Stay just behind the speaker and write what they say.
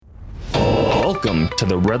to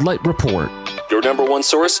the Red Light Report, your number one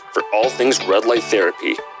source for all things red light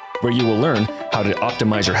therapy, where you will learn how to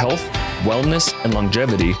optimize your health, wellness, and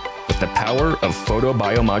longevity with the power of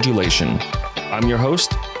photobiomodulation. I'm your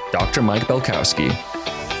host, Dr. Mike Belkowski.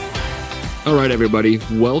 All right, everybody,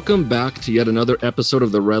 welcome back to yet another episode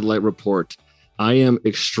of the Red Light Report. I am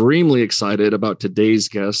extremely excited about today's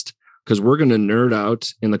guest because we're going to nerd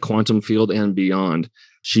out in the quantum field and beyond.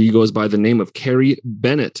 She goes by the name of Carrie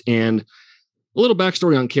Bennett. And a little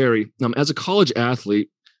backstory on Carrie. As a college athlete,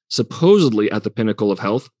 supposedly at the pinnacle of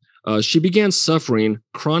health, she began suffering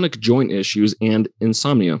chronic joint issues and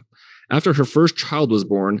insomnia. After her first child was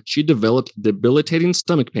born, she developed debilitating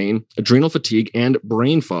stomach pain, adrenal fatigue, and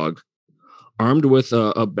brain fog. Armed with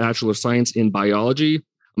a Bachelor of Science in Biology,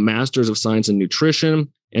 a Master's of Science in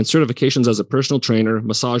Nutrition, and certifications as a personal trainer,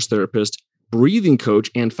 massage therapist, breathing coach,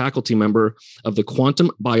 and faculty member of the Quantum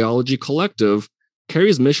Biology Collective,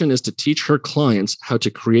 Carrie's mission is to teach her clients how to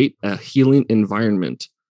create a healing environment.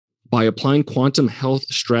 By applying quantum health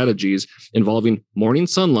strategies involving morning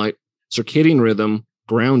sunlight, circadian rhythm,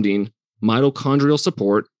 grounding, mitochondrial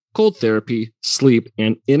support, cold therapy, sleep,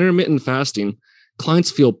 and intermittent fasting, clients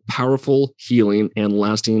feel powerful, healing, and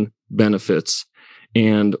lasting benefits.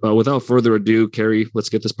 And without further ado, Carrie, let's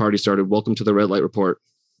get this party started. Welcome to the Red Light Report.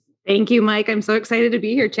 Thank you, Mike. I'm so excited to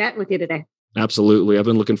be here chatting with you today. Absolutely. I've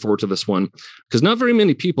been looking forward to this one because not very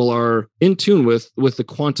many people are in tune with the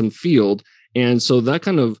quantum field. And so that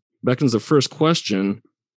kind of beckons the first question.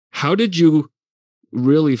 How did you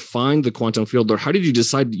really find the quantum field, or how did you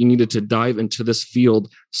decide that you needed to dive into this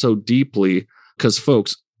field so deeply? Because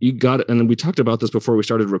folks, you got it. And we talked about this before we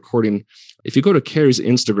started recording. If you go to Carrie's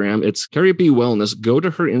Instagram, it's Carrie B Wellness. Go to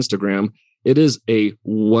her Instagram. It is a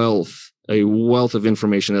wealth of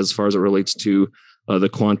information as far as it relates to the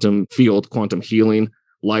quantum field, quantum healing,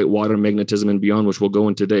 light, water, magnetism, and beyond, which we'll go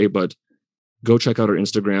in today. But go check out her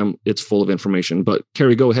Instagram. It's full of information. But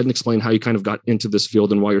Carrie, go ahead and explain how you kind of got into this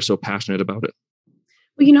field and why you're so passionate about it.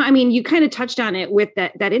 Well, you kind of touched on it with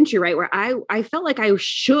that entry, right? Where I felt like I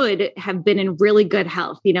should have been in really good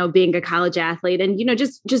health, being a college athlete and,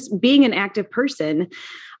 just being an active person.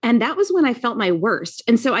 And that was when I felt my worst.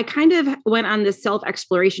 And so I kind of went on this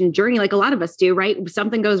self-exploration journey, like a lot of us do, right?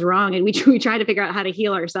 Something goes wrong and we try to figure out how to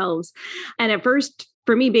heal ourselves. And at first,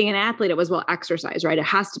 for me being an athlete, it was, exercise, right? It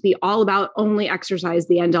has to be all about only exercise,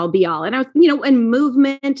 the end all be all. And I was, and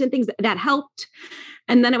movement and things that helped.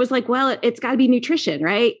 And then it was like, well, it's got to be nutrition,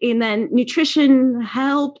 right? And then nutrition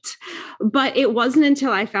helped. But it wasn't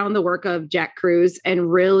until I found the work of Jack Kruse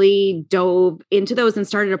and really dove into those and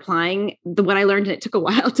started applying what I learned. And it took a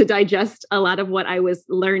while to digest a lot of what I was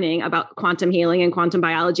learning about quantum healing and quantum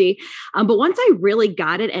biology. But once I really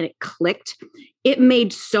got it and it clicked, it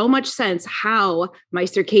made so much sense how my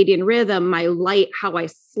circadian rhythm, my light, how I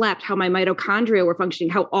slept, how my mitochondria were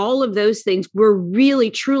functioning, how all of those things were really,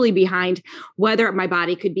 truly behind whether my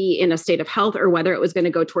body could be in a state of health or whether it was going to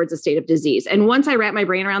go towards a state of disease. And once I wrapped my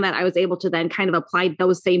brain around that, I was able to then kind of apply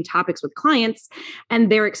those same topics with clients,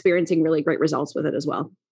 and they're experiencing really great results with it as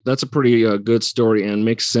well. That's a pretty good story and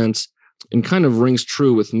makes sense and kind of rings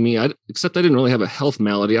true with me. Except I didn't really have a health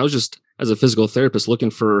malady. I was just, as a physical therapist, looking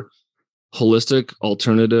for holistic,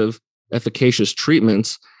 alternative, efficacious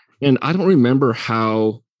treatments. And I don't remember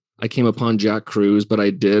how I came upon Jack Kruse, but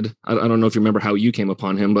I did. I don't know if you remember how you came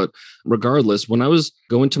upon him, but regardless, when I was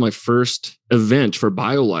going to my first event for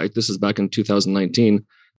BioLight, this is back in 2019,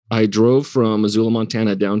 I drove from Missoula,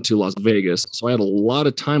 Montana down to Las Vegas. So I had a lot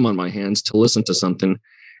of time on my hands to listen to something.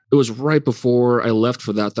 It was right before I left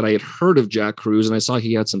for that I had heard of Jack Kruse, and I saw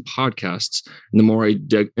he had some podcasts. And the more I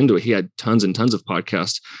dug into it, he had tons and tons of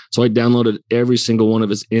podcasts. So I downloaded every single one of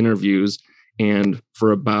his interviews. And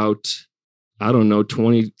for about,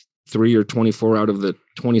 23 or 24 out of the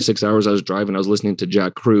 26 hours I was driving, I was listening to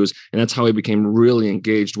Jack Kruse. And that's how I became really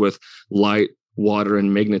engaged with light, water,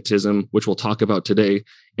 and magnetism, which we'll talk about today.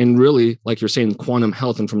 And really, like you're saying, quantum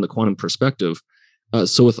health and from the quantum perspective.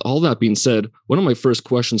 So with all that being said, one of my first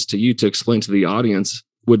questions to you to explain to the audience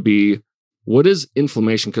would be, what is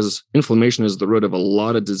inflammation? Because inflammation is the root of a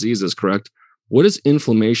lot of diseases, correct? What is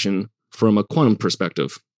inflammation from a quantum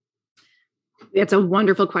perspective? That's a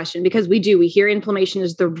wonderful question because we hear inflammation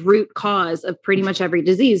is the root cause of pretty much every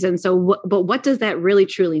disease. And so, but what does that really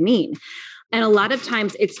truly mean? And a lot of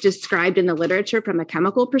times it's described in the literature from a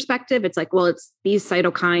chemical perspective. It's like, well, it's these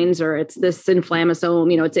cytokines or it's this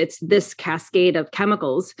inflammasome, it's this cascade of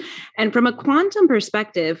chemicals. And from a quantum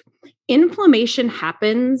perspective, inflammation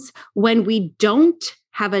happens when we don't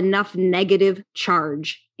have enough negative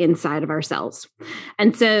charge inside of our cells.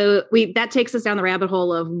 And so that takes us down the rabbit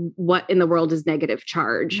hole of what in the world is negative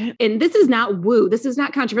charge. And this is not woo. This is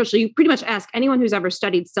not controversial. You pretty much ask anyone who's ever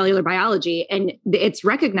studied cellular biology, and it's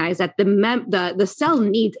recognized that the cell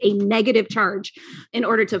needs a negative charge in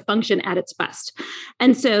order to function at its best.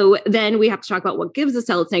 And so then we have to talk about what gives the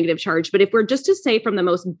cell its negative charge. But if we're just to say from the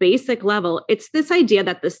most basic level, it's this idea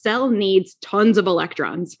that the cell needs tons of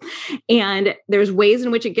electrons. And there's ways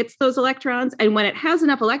in which it gets those electrons. And when it has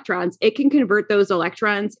enough electrons, it can convert those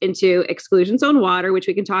electrons into exclusion zone water, which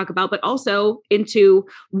we can talk about, but also into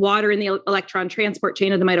water in the electron transport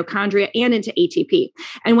chain of the mitochondria and into ATP.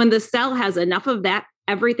 And when the cell has enough of that,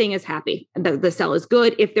 everything is happy. The cell is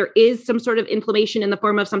good. If there is some sort of inflammation in the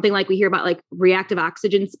form of something like we hear about, like reactive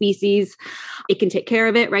oxygen species, it can take care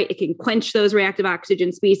of it, right? It can quench those reactive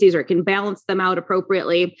oxygen species, or it can balance them out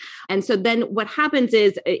appropriately. And so then what happens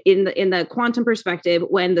is in the quantum perspective,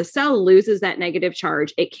 when the cell loses that negative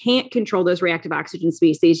charge, it can't control those reactive oxygen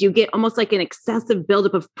species. You get almost like an excessive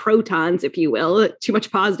buildup of protons, if you will, too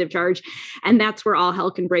much positive charge. And that's where all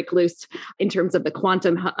hell can break loose in terms of the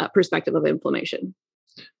quantum perspective of inflammation.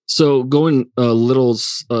 So going a little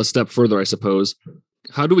step further, I suppose,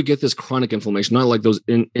 how do we get this chronic inflammation? Not like those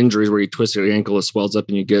injuries where you twist your ankle, it swells up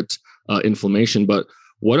and you get inflammation. But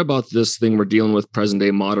what about this thing we're dealing with present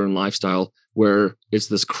day modern lifestyle where it's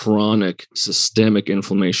this chronic systemic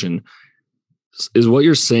inflammation? Is what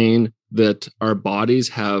you're saying that our bodies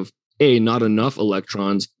have A, not enough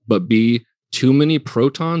electrons, but B, too many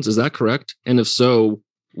protons? Is that correct? And if so,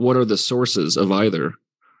 what are the sources of either?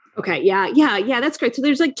 Okay. Yeah. That's great. So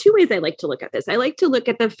there's like two ways I like to look at this. I like to look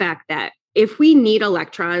at the fact that if we need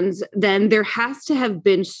electrons, then there has to have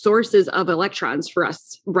been sources of electrons for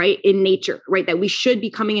us, right, in nature, right, that we should be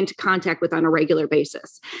coming into contact with on a regular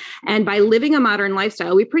basis. And by living a modern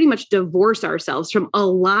lifestyle, we pretty much divorce ourselves from a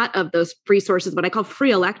lot of those free sources, what I call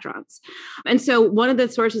free electrons. And so one of the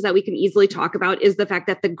sources that we can easily talk about is the fact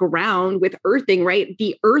that the ground with earthing, right,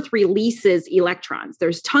 the earth releases electrons.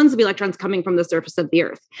 There's tons of electrons coming from the surface of the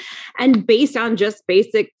earth. And based on just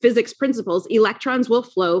basic physics principles, electrons will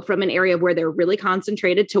flow from an area where they're really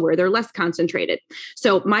concentrated to where they're less concentrated.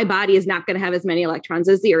 So my body is not going to have as many electrons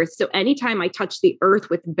as the earth. So anytime I touch the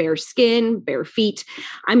earth with bare skin, bare feet,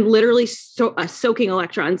 I'm literally soaking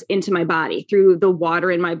electrons into my body through the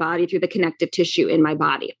water in my body, through the connective tissue in my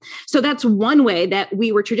body. So that's one way that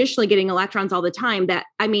we were traditionally getting electrons all the time. That,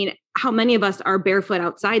 I mean, how many of us are barefoot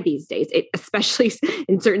outside these days? Especially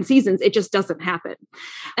in certain seasons, it just doesn't happen.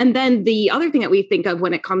 And then the other thing that we think of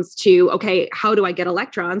when it comes to, okay, how do I get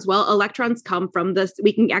electrons? Well, electrons come from this.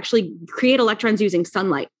 We can actually create electrons using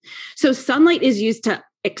sunlight. So sunlight is used to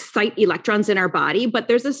excite electrons in our body, but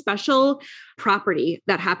there's a special property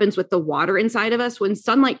that happens with the water inside of us. When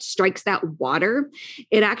sunlight strikes that water,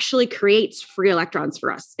 it actually creates free electrons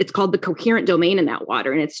for us. It's called the coherent domain in that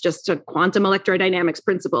water. And it's just a quantum electrodynamics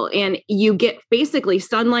principle. And you get basically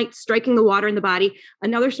sunlight striking the water in the body,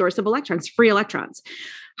 another source of electrons, free electrons.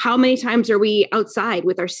 How many times are we outside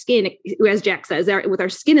with our skin, as Jack says, with our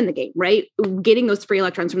skin in the game, right? Getting those free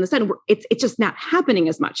electrons from the sun. It's just not happening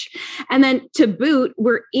as much. And then to boot,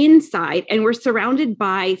 we're inside and we're surrounded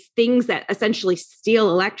by things that essentially steal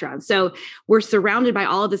electrons. So we're surrounded by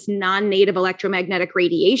all of this non-native electromagnetic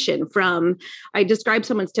radiation from, I describe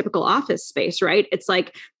someone's typical office space, right? It's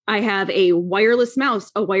like, I have a wireless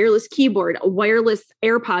mouse, a wireless keyboard, a wireless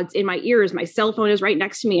AirPods in my ears. My cell phone is right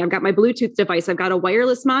next to me. I've got my Bluetooth device. I've got a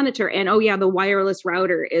wireless monitor. And oh yeah, the wireless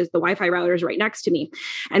router is the Wi-Fi router is right next to me.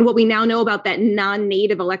 And what we now know about that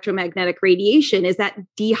non-native electromagnetic radiation is that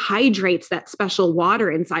dehydrates that special water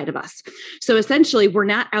inside of us. So essentially, we're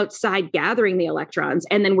not outside gathering the electrons,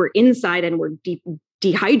 and then we're inside and we're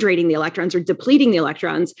dehydrating the electrons or depleting the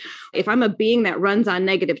electrons. If I'm a being that runs on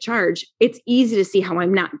negative charge, it's easy to see how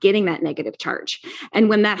I'm not getting that negative charge. And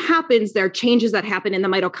when that happens, there are changes that happen in the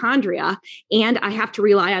mitochondria, and I have to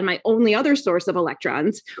rely on my only other source of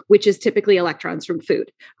electrons, which is typically electrons from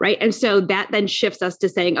food, right? And so that then shifts us to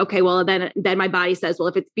saying, okay, well, then my body says, well,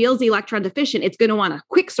 if it feels electron deficient, it's going to want a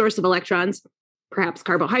quick source of electrons, perhaps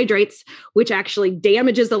carbohydrates, which actually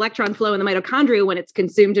damages electron flow in the mitochondria when it's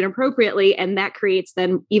consumed inappropriately. And that creates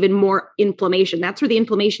then even more inflammation. That's where the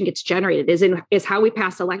inflammation gets generated, is how we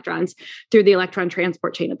pass electrons through the electron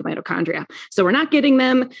transport chain of the mitochondria. So we're not getting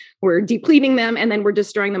them, we're depleting them, and then we're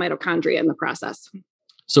destroying the mitochondria in the process.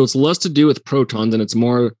 So it's less to do with protons, and it's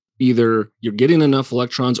more either you're getting enough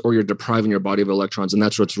electrons or you're depriving your body of electrons. And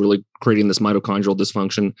that's what's really creating this mitochondrial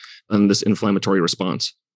dysfunction and this inflammatory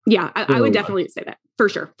response. Yeah, I would definitely say that. For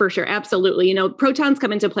sure. For sure. Absolutely. Protons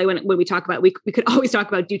come into play when we talk about, we could always talk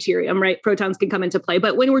about deuterium, right? Protons can come into play.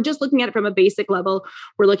 But when we're just looking at it from a basic level,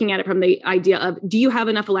 we're looking at it from the idea of, do you have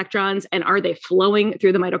enough electrons and are they flowing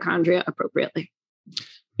through the mitochondria appropriately?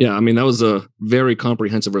 Yeah. I mean, that was a very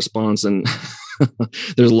comprehensive response and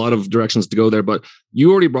there's a lot of directions to go there, but you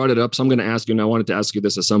already brought it up. So I'm going to ask you, and I wanted to ask you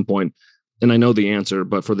this at some point, and I know the answer,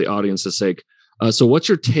 but for the audience's sake. So what's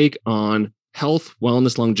your take on health,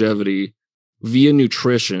 wellness, longevity via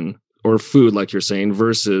nutrition or food, like you're saying,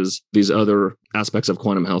 versus these other aspects of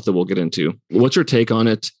quantum health that we'll get into? What's your take on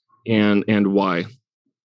it and why?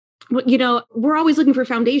 Well, we're always looking for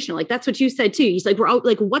foundational. Like that's what you said too. He's like, we're all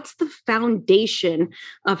like, what's the foundation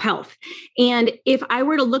of health? And if I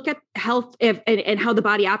were to look at health and how the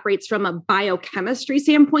body operates from a biochemistry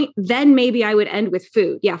standpoint, then maybe I would end with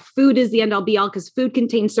food. Yeah, food is the end all be all because food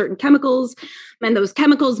contains certain chemicals and those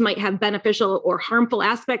chemicals might have beneficial or harmful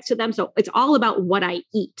aspects to them. So it's all about what I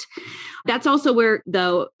eat. That's also where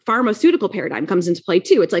the pharmaceutical paradigm comes into play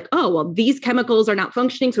too. It's like, oh, well, these chemicals are not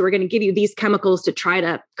functioning, so we're going to give you these chemicals to try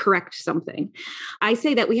to correct something. I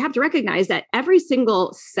say that we have to recognize that every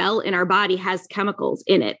single cell in our body has chemicals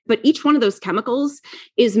in it, but each one of those chemicals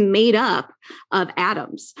is made up of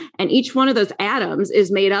atoms. And each one of those atoms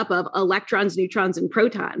is made up of electrons, neutrons, and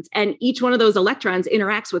protons. And each one of those electrons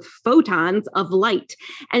interacts with photons of light.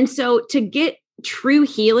 And so to get true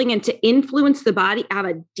healing and to influence the body at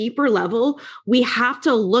a deeper level, we have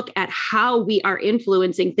to look at how we are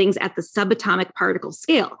influencing things at the subatomic particle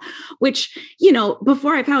scale, which,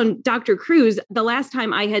 before I found Dr. Cruz, the last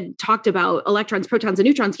time I had talked about electrons, protons, and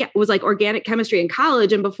neutrons, it was like organic chemistry in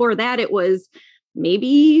college. And before that, it was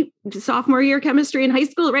maybe sophomore year chemistry in high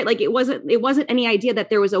school, right? Like it wasn't any idea that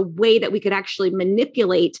there was a way that we could actually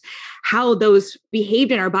manipulate how those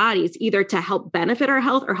behaved in our bodies, either to help benefit our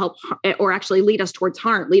health or actually lead us towards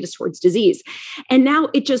harm, lead us towards disease. And now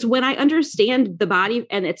when I understand the body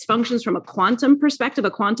and its functions from a quantum perspective,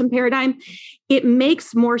 a quantum paradigm, it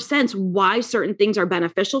makes more sense why certain things are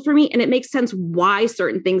beneficial for me. And it makes sense why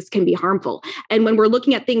certain things can be harmful. And when we're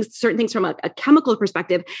looking at certain things from a chemical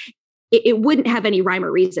perspective, it wouldn't have any rhyme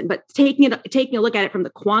or reason, but taking a look at it from the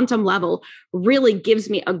quantum level really gives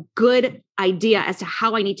me a good idea as to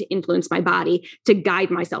how I need to influence my body to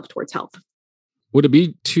guide myself towards health. Would it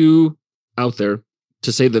be too out there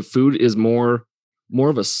to say that food is more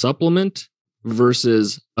of a supplement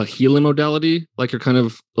versus a healing modality, like you're kind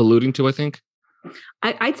of alluding to, I think?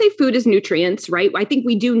 I'd say food is nutrients, right? I think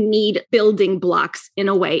we do need building blocks in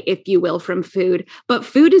a way, if you will, from food, but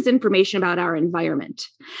food is information about our environment.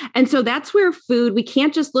 And so that's where food, we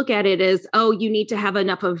can't just look at it as, oh, you need to have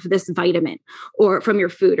enough of this vitamin or from your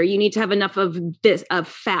food, or you need to have enough of this, of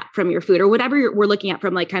fat from your food, or whatever we're looking at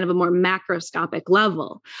from like kind of a more macroscopic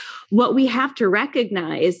level. What we have to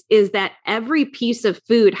recognize is that every piece of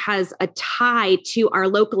food has a tie to our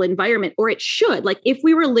local environment, or it should. Like if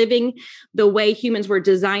we were living the way humans were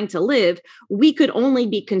designed to live, we could only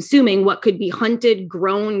be consuming what could be hunted,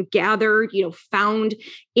 grown, gathered, found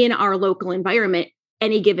in our local environment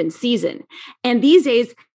any given season. And these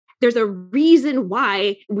days, there's a reason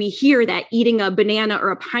why we hear that eating a banana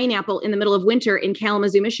or a pineapple in the middle of winter in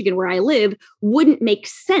Kalamazoo, Michigan, where I live, wouldn't make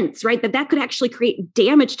sense, right? That could actually create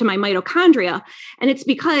damage to my mitochondria. And it's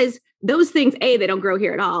because those things, A, they don't grow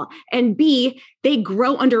here at all. And B, they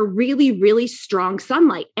grow under really, really strong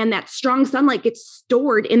sunlight. And that strong sunlight gets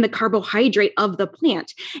stored in the carbohydrate of the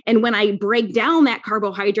plant. And when I break down that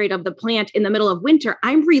carbohydrate of the plant in the middle of winter,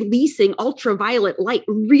 I'm releasing ultraviolet light,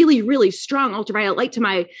 really, really strong ultraviolet light to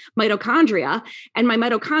my mitochondria. And my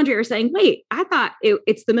mitochondria are saying, wait, I thought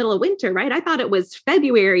it's the middle of winter, right? I thought it was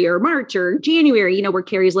February or March or January, where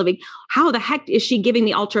Carrie's living. How the heck is she giving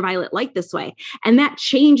the ultraviolet light this way? And that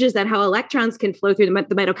changes how electrons can flow through the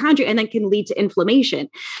mitochondria and then can lead to inflammation.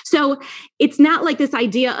 So it's not like this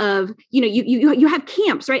idea of, you have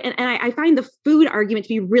camps, right? And I find the food argument to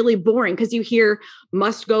be really boring because you hear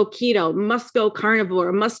must go keto, must go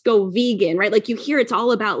carnivore, must go vegan, right? Like you hear it's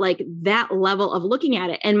all about like that level of looking at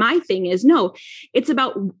it. And my thing is, no, it's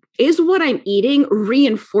about, is what I'm eating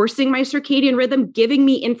reinforcing my circadian rhythm, giving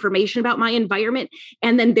me information about my environment,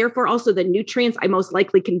 and then therefore also the nutrients I most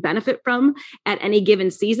likely can benefit from at any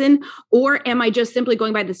given season? Or am I just simply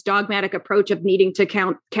going by this dogmatic approach of needing to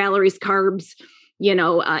count calories, carbs,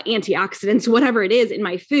 antioxidants, whatever it is in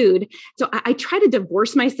my food? So I try to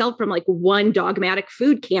divorce myself from like one dogmatic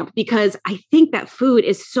food camp because I think that food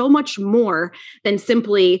is so much more than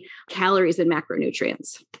simply calories and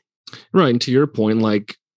macronutrients. Right. And to your point,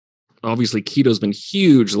 like, obviously keto's been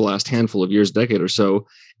huge the last handful of years, decade or so.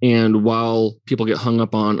 And while people get hung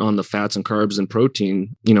up on the fats and carbs and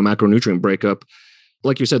protein, macronutrient breakup,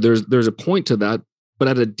 like you said, there's a point to that. But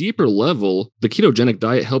at a deeper level, the ketogenic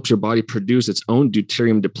diet helps your body produce its own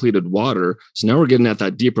deuterium depleted water. So now we're getting at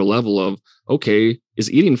that deeper level of, okay, is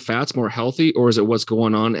eating fats more healthy, or is it what's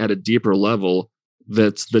going on at a deeper level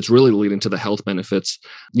that's really leading to the health benefits?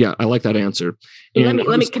 Yeah, I like that answer. And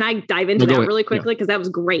let me, can I dive into that really quickly? Because that was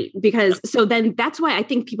great. Because so then that's why I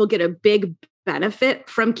think people get a big benefit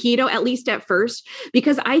from keto, at least at first,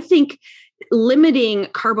 because I think limiting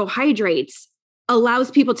carbohydrates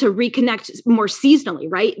allows people to reconnect more seasonally,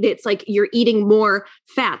 right? It's like you're eating more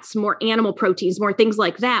fats, more animal proteins, more things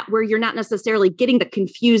like that, where you're not necessarily getting the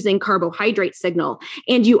confusing carbohydrate signal.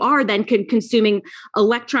 And you are then consuming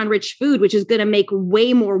electron-rich food, which is going to make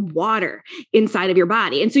way more water inside of your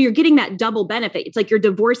body. And so you're getting that double benefit. It's like you're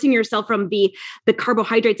divorcing yourself from the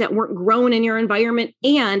carbohydrates that weren't grown in your environment,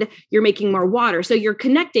 and you're making more water. So you're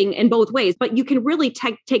connecting in both ways, but you can really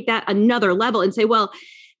take that another level and say, well,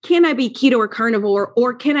 can I be keto or carnivore,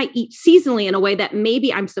 or can I eat seasonally in a way that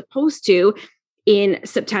maybe I'm supposed to in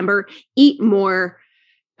September eat more,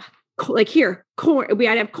 like here, corn,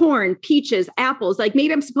 I'd have corn, peaches, apples. Like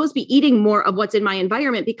maybe I'm supposed to be eating more of what's in my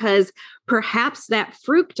environment, because perhaps that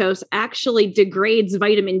fructose actually degrades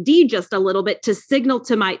vitamin D just a little bit to signal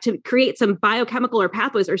to create some biochemical or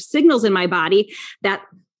pathways or signals in my body that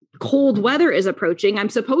cold weather is approaching. I'm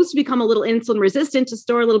supposed to become a little insulin resistant to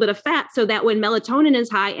store a little bit of fat, so that when melatonin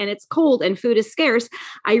is high and it's cold and food is scarce,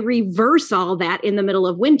 I reverse all that in the middle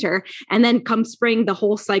of winter. And then come spring, the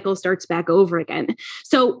whole cycle starts back over again.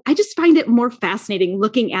 So I just find it more fascinating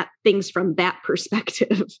looking at things from that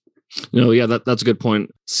perspective. Yeah, that's a good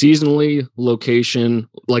point. Seasonally, location,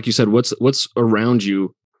 like you said, what's around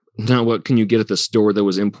you. Now, what can you get at the store that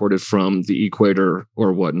was imported from the equator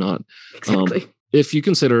or whatnot? Exactly. If you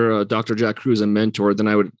consider Dr. Jack Kruse a mentor, then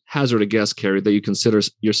I would hazard a guess, Carrie, that you consider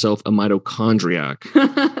yourself a mitochondriac.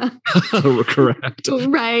 Correct.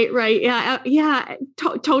 Right. Yeah.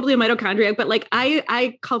 Totally a mitochondriac, but like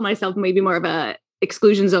I call myself maybe more of a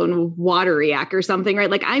exclusion zone wateriac or something,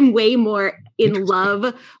 right? Like I'm way more in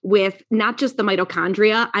love with not just the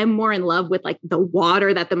mitochondria. I'm more in love with like the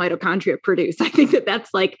water that the mitochondria produce. I think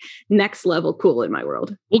that's like next level cool in my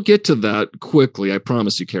world. We'll get to that quickly. I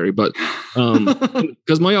promise you, Carrie. But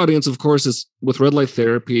because my audience, of course, is with red light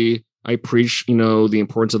therapy. I preach, the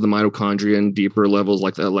importance of the mitochondria and deeper levels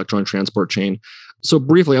like the electron transport chain. So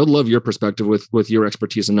briefly, I would love your perspective with your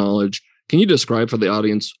expertise and knowledge. Can you describe for the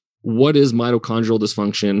audience what is mitochondrial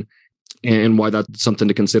dysfunction and why that's something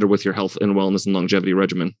to consider with your health and wellness and longevity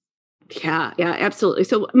regimen? Yeah, absolutely.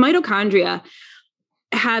 So mitochondria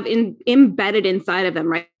have embedded inside of them,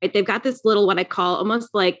 right? They've got this little, what I call almost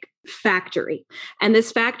like factory. And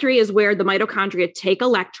this factory is where the mitochondria take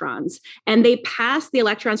electrons and they pass the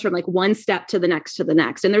electrons from like one step to the next.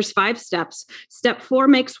 And there's 5 steps. Step 4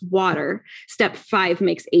 makes water. Step 5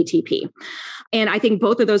 makes ATP. And I think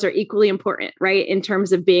both of those are equally important, right? In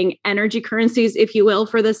terms of being energy currencies, if you will,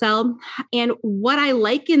 for the cell. And what I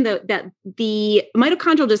like in that the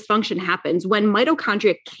mitochondrial dysfunction happens when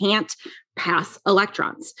mitochondria can't pass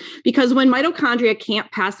electrons. Because when mitochondria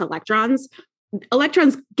can't pass electrons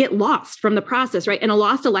get lost from the process, right? And a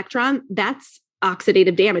lost electron, that's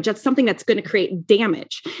oxidative damage. That's something that's going to create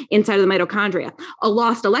damage inside of the mitochondria. A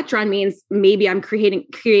lost electron means maybe I'm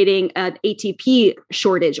creating an ATP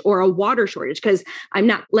shortage or a water shortage because I'm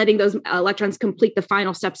not letting those electrons complete the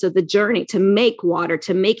final steps of the journey to make water,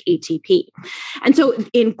 to make ATP. And so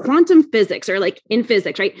in quantum physics, or like in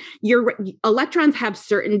physics, right, your electrons have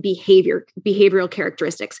certain behavioral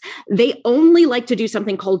characteristics. They only like to do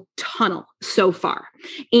something called tunnel so far.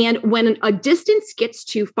 And when a distance gets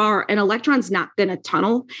too far, an electron's not going to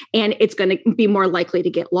tunnel and it's going to be more likely to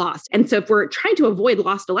get lost. And so if we're trying to avoid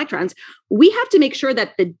lost electrons, we have to make sure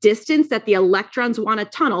that the distance that the electrons want to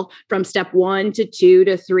tunnel from step 1 to 2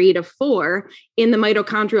 to 3 to 4 in the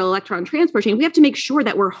mitochondrial electron transport chain, we have to make sure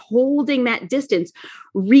that we're holding that distance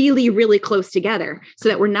really, really close together so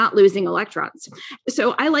that we're not losing electrons.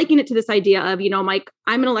 So I liken it to this idea of, Mike,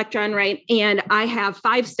 I'm an electron, right? And I have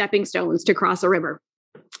 5 stepping stones to cross a river.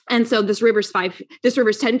 And so this river's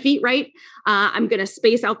 10 feet, right? I'm going to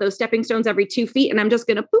space out those stepping stones every 2 feet, and I'm just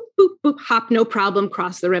going to boop, boop, boop, hop, no problem,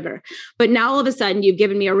 cross the river. But now all of a sudden you've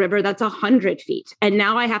given me a river that's 100 feet. And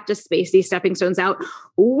now I have to space these stepping stones out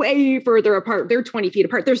way further apart. They're 20 feet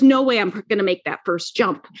apart. There's no way I'm going to make that first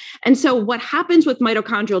jump. And so what happens with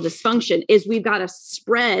mitochondrial dysfunction is we've got a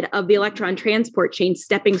spread of the electron transport chain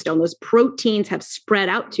stepping stone. Those proteins have spread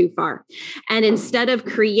out too far. And instead of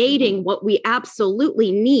creating what we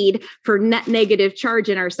absolutely need for net negative charge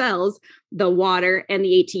in our cells, the water and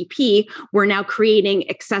the ATP, we're now creating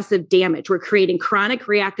excessive damage. We're creating chronic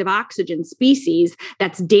reactive oxygen species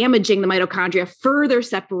that's damaging the mitochondria, further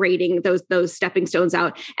separating those stepping stones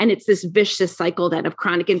out. And it's this vicious cycle then of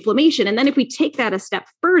chronic inflammation. And then if we take that a step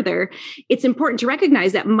further, it's important to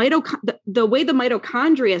recognize that the way the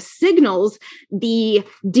mitochondria signals the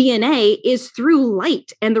DNA is through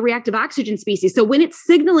light and the reactive oxygen species. So when it's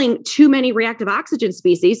signaling too many reactive oxygen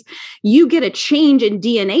species, you get a change in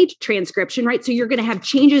DNA transcription, right? So you're going to have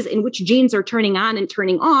changes in which genes are turning on and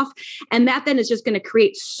turning off. And that then is just going to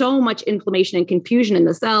create so much inflammation and confusion in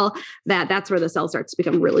the cell that's where the cell starts to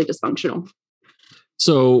become really dysfunctional.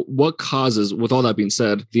 So what causes, with all that being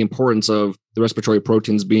said, the importance of the respiratory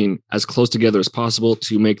proteins being as close together as possible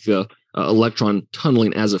to make the electron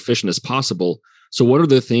tunneling as efficient as possible? So what are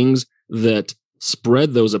the things that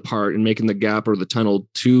spread those apart and making the gap or the tunnel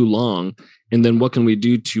too long? And then what can we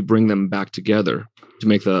do to bring them back together to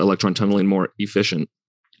make the electron tunneling more efficient?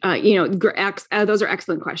 Those are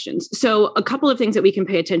excellent questions. So a couple of things that we can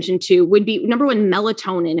pay attention to would be, number one,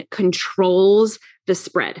 melatonin controls the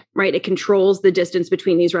spread, right? It controls the distance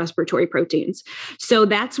between these respiratory proteins. So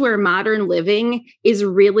that's where modern living is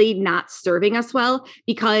really not serving us well,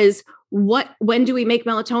 because when do we make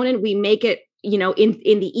melatonin? We make it in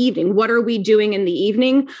the evening. What are we doing in the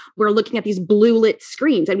evening? We're looking at these blue lit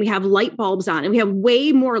screens, and we have light bulbs on, and we have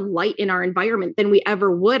way more light in our environment than we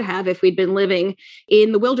ever would have if we'd been living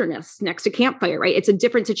in the wilderness next to campfire, right? It's a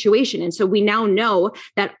different situation. And so we now know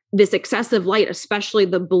that this excessive light, especially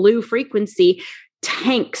the blue frequency,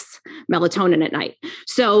 tanks melatonin at night.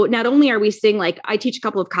 So not only are we seeing, I teach a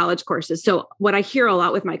couple of college courses. So what I hear a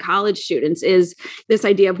lot with my college students is this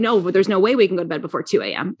idea of, no, but there's no way we can go to bed before 2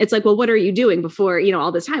 a.m. It's like, well, what are you doing before,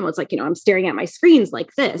 all this time? Well, it's like, I'm staring at my screens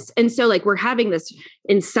like this. And so we're having this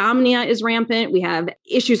insomnia is rampant. We have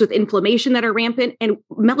issues with inflammation that are rampant, and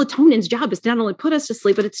melatonin's job is to not only put us to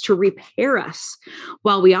sleep, but it's to repair us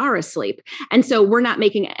while we are asleep. And so we're not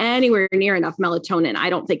making anywhere near enough melatonin,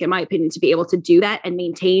 I don't think, in my opinion, to be able to do that and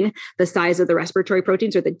maintain the size of the respiratory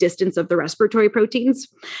proteins or the distance of the respiratory proteins.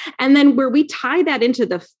 And then where we tie that into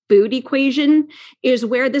the food equation is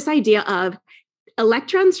where this idea of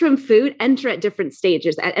electrons from food enter at different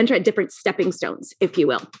stages, enter at different stepping stones, if you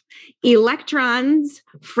will. Electrons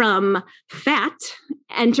from fat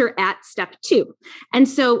enter at step 2. And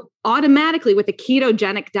so automatically with a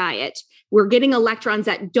ketogenic diet, we're getting electrons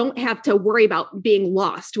that don't have to worry about being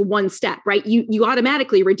lost one step, right? You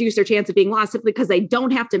automatically reduce their chance of being lost simply because they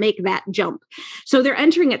don't have to make that jump. So they're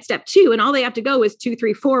entering at step 2, and all they have to go is 2,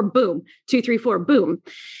 3, 4, boom, 2, 3, 4, boom.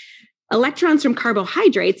 Electrons from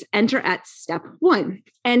carbohydrates enter at step 1.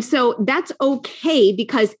 And so that's okay,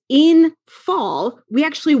 because in fall, we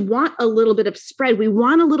actually want a little bit of spread. We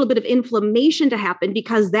want a little bit of inflammation to happen,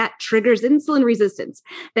 because that triggers insulin resistance.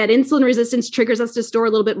 That insulin resistance triggers us to store a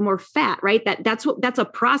little bit more fat, right? That's a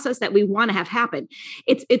process that we want to have happen.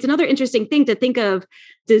 It's another interesting thing to think of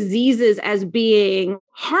diseases as being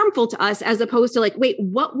harmful to us, as opposed to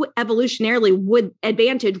what evolutionarily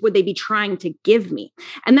advantage would they be trying to give me?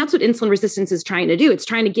 And that's what insulin resistance is trying to do. It's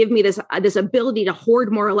trying to give me this ability to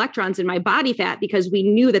hoard more electrons in my body fat, because we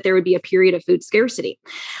knew that there would be a period of food scarcity.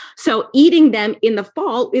 So eating them in the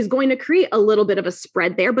fall is going to create a little bit of a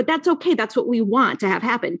spread there, but that's okay. That's what we want to have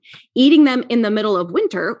happen. Eating them in the middle of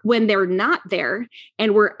winter when they're not there,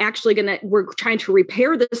 and we're trying to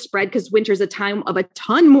repair the spread, because winter is a time of a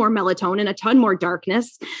ton more melatonin, a ton more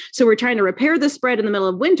darkness. So we're trying to repair the spread in the middle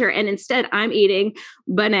of winter. And instead I'm eating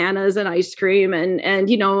bananas and ice cream and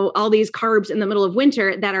all these carbs in the middle of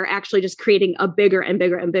winter that are actually just creating a bigger and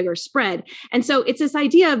bigger and bigger spread. And so it's this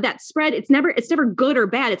idea of that spread. It's never good or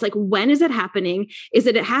bad. It's when is it happening? Is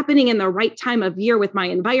it happening in the right time of year with my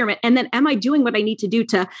environment? And then am I doing what I need to do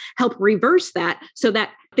to help reverse that so that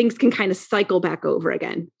things can kind of cycle back over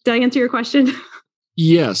again? Did I answer your question?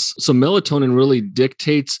 Yes. So melatonin really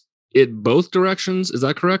dictates it both directions. Is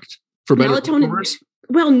that correct? For melatonin.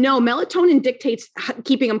 Well, no, melatonin dictates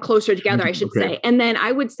keeping them closer together, I should say. And then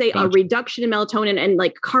I would say a reduction in melatonin and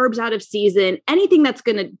carbs out of season, anything that's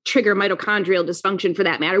going to trigger mitochondrial dysfunction for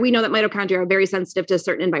that matter. We know that mitochondria are very sensitive to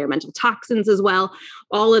certain environmental toxins as well.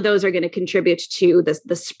 All of those are going to contribute to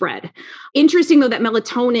the spread. Interesting though, that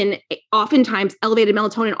elevated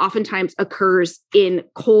melatonin oftentimes occurs in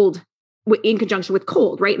cold in conjunction with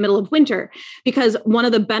cold, right? Middle of winter, because one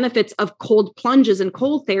of the benefits of cold plunges and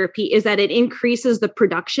cold therapy is that it increases the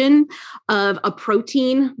production of a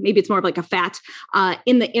protein, maybe it's more of like a fat,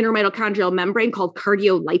 in the inner mitochondrial membrane called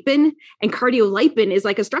cardiolipin. And cardiolipin is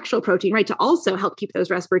like a structural protein, right? To also help keep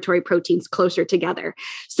those respiratory proteins closer together.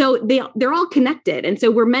 So they're all connected. And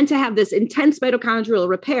so we're meant to have this intense mitochondrial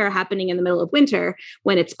repair happening in the middle of winter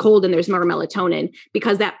when it's cold and there's more melatonin,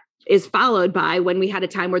 because that is followed by when we had a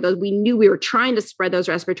time where we knew we were trying to spread those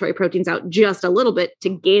respiratory proteins out just a little bit to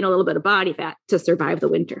gain a little bit of body fat to survive the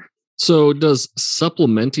winter. So does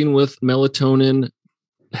supplementing with melatonin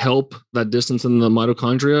help that distance in the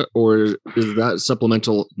mitochondria, or is that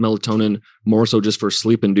supplemental melatonin more so just for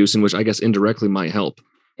sleep inducing, which I guess indirectly might help?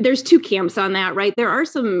 There's two camps on that, right? There are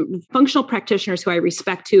some functional practitioners who I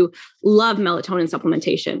respect who love melatonin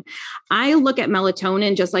supplementation. I look at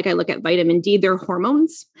melatonin just like I look at vitamin D. They're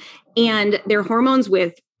hormones, and they're hormones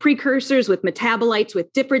with precursors, with metabolites,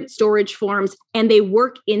 with different storage forms, and they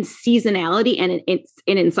work in seasonality and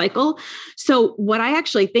in cycle. So what I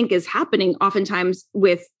actually think is happening oftentimes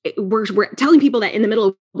with, we're telling people that in the middle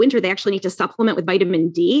of winter, they actually need to supplement with vitamin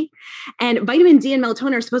D. And vitamin D and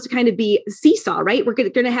melatonin are supposed to kind of be seesaw, right? We're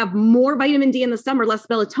going to have more vitamin D in the summer, less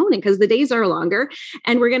melatonin because the days are longer.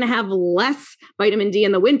 And we're going to have less vitamin D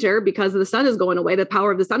in the winter because the sun is going away, the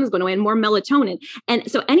power of the sun is going away, and more melatonin. And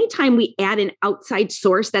so anytime we add an outside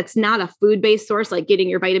source that's not a food-based source, like getting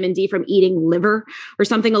your vitamin D from eating liver or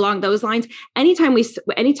something along those lines, anytime we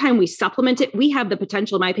supplement it, we have the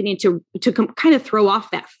potential, in my opinion, to kind of throw off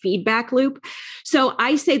that feedback loop. So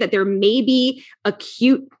I say that there may be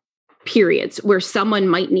acute periods where someone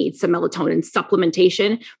might need some melatonin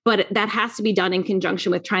supplementation, but that has to be done in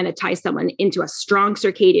conjunction with trying to tie someone into a strong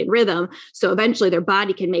circadian rhythm. So eventually their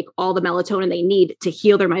body can make all the melatonin they need to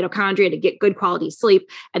heal their mitochondria, to get good quality sleep,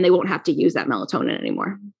 and they won't have to use that melatonin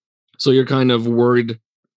anymore. So you're kind of worried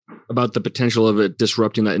about the potential of it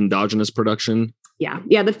disrupting that endogenous production? Yeah.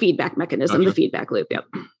 The feedback mechanism, gotcha. The feedback loop. Yep.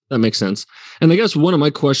 That makes sense. And I guess one of my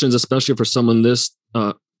questions, especially for someone this,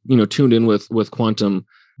 tuned in with quantum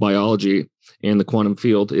biology and the quantum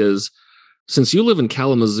field, is since you live in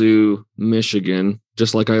Kalamazoo, Michigan,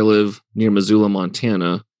 just like I live near Missoula,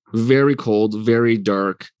 Montana, very cold, very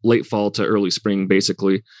dark, late fall to early spring,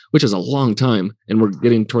 basically, which is a long time. And we're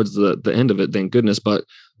getting towards the end of it, thank goodness. But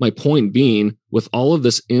my point being, with all of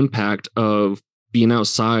this impact of being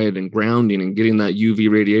outside and grounding and getting that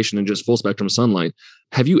UV radiation and just full spectrum sunlight,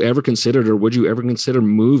 have you ever considered, or would you ever consider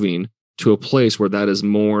moving to a place where that is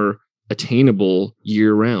more attainable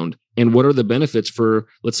year round? And what are the benefits for,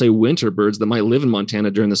 let's say, winter birds that might live in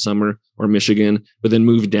Montana during the summer or Michigan, but then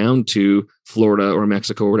move down to Florida or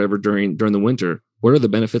Mexico or whatever during the winter? What are the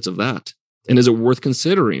benefits of that? And is it worth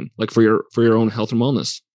considering, like for your own health and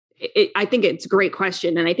wellness? I think it's a great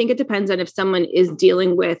question. And I think it depends on if someone is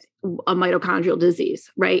dealing with a mitochondrial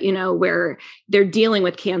disease, right? Where they're dealing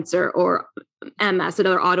with cancer or MS,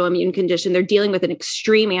 another autoimmune condition. They're dealing with an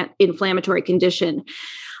extreme inflammatory condition.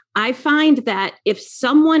 I find that if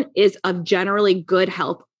someone is of generally good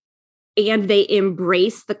health and they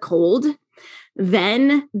embrace the cold,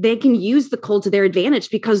 then they can use the cold to their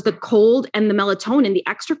advantage, because the cold and the melatonin, the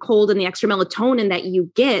extra cold and the extra melatonin that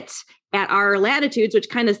you get at our latitudes, which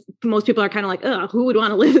kind of most people are kind of like, oh, who would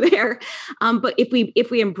want to live there? But if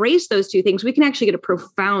we embrace those two things, we can actually get a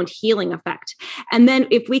profound healing effect. And then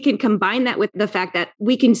if we can combine that with the fact that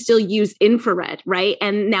we can still use infrared, right?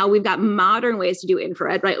 And now we've got modern ways to do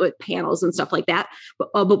infrared, right? With panels and stuff like that.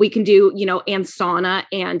 But we can do, and sauna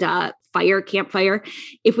and campfire.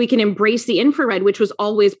 If we can embrace the infrared, which was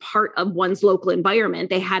always part of one's local environment,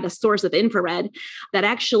 they had a source of infrared that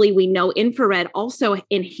actually we know infrared also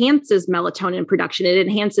enhances melatonin production. It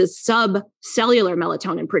enhances subcellular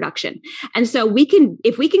melatonin production. And so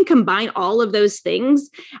if we can combine all of those things,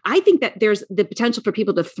 I think that there's the potential for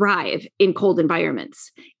people to thrive in cold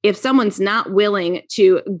environments. If someone's not willing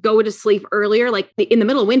to go to sleep earlier, like in the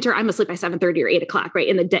middle of winter, I'm asleep by 7:30 or 8 o'clock,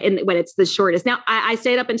 right? When it's the shortest. Now I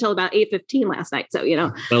stayed up until about 8:15 last night. So,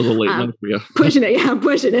 that was a late night for you. Pushing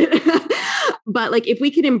it. But like, if we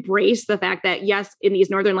can embrace the fact that, yes, in these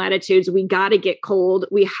northern latitudes, we got to get cold,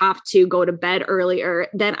 we have to go to bed earlier,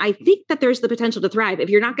 then I think that there's the potential to thrive. If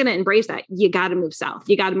you're not going to embrace that, you got to move south.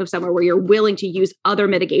 You got to move somewhere where you're willing to use other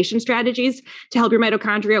mitigation strategies to help your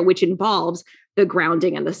mitochondria, which involves the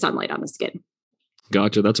grounding and the sunlight on the skin.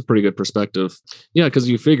 Gotcha. That's a pretty good perspective. Yeah, because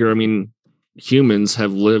you figure, humans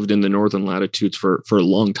have lived in the northern latitudes for a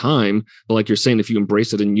long time. But like you're saying, if you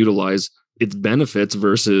embrace it and utilize its benefits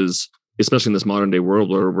versus, especially in this modern day world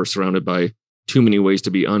where we're surrounded by too many ways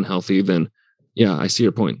to be unhealthy, then yeah, I see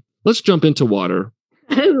your point. Let's jump into water.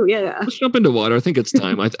 Oh, yeah. Let's jump into water. I think it's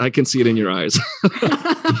time. I can see it in your eyes.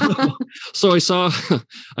 So I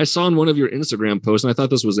saw in one of your Instagram posts, and I thought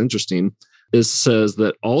this was interesting. It says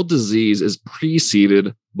that all disease is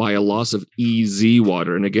preceded by a loss of EZ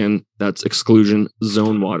water. And again, that's exclusion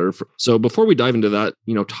zone water. So before we dive into that,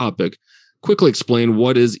 topic, quickly explain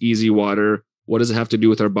what is EZ water, what does it have to do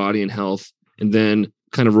with our body and health, and then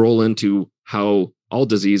kind of roll into how all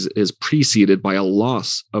disease is preceded by a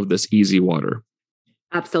loss of this EZ water.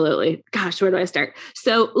 Absolutely. Gosh, where do I start?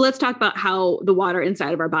 So let's talk about how the water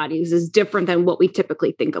inside of our bodies is different than what we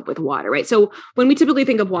typically think of with water, right? So when we typically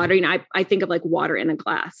think of water, I think of like water in a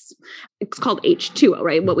glass. It's called H2O,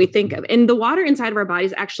 right? What we think of. And the water inside of our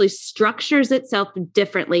bodies actually structures itself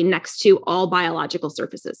differently next to all biological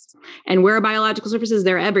surfaces. And where are biological surfaces?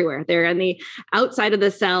 They're everywhere. They're on the outside of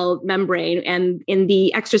the cell membrane and in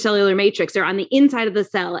the extracellular matrix. They're on the inside of the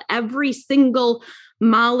cell. Every single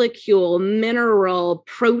molecule, mineral,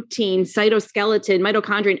 protein, cytoskeleton,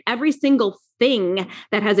 mitochondrion, every single thing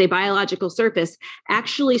that has a biological surface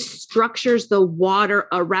actually structures the water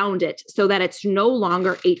around it so that it's no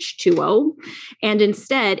longer H2O. And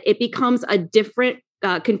instead, it becomes a different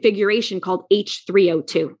configuration called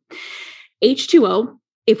H3O2. H2O,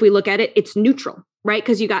 if we look at it, it's neutral, right?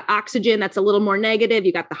 Because you got oxygen that's a little more negative,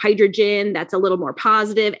 you got the hydrogen that's a little more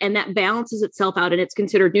positive, and that balances itself out and it's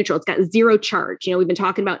considered neutral. It's got zero charge. We've been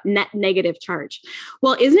talking about net negative charge.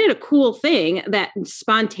 Well, isn't it a cool thing that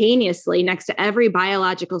spontaneously next to every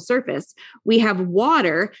biological surface, we have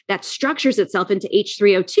water that structures itself into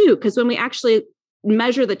H3O2? Because when we actually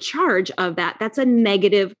measure the charge of that, that's a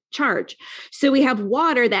negative charge. So we have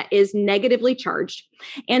water that is negatively charged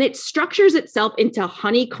and it structures itself into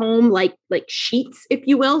honeycomb like sheets, if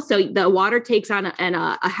you will. So the water takes on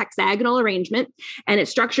a hexagonal arrangement and it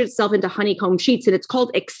structures itself into honeycomb sheets. And it's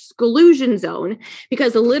called exclusion zone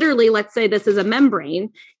because literally, let's say this is a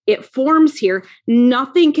membrane. It forms here.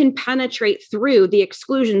 Nothing can penetrate through the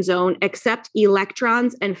exclusion zone except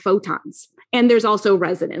electrons and photons. And there's also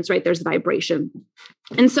resonance, right? There's vibration.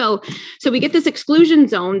 And so we get this exclusion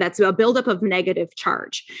zone that's a buildup of negative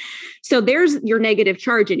charge. So there's your negative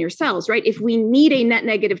charge in your cells, right? If we need a net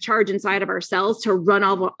negative charge inside of our cells to run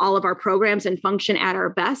all of our programs and function at our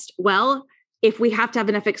best, well, if we have to have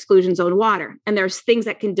enough exclusion zone water, and there's things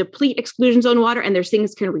that can deplete exclusion zone water, and there's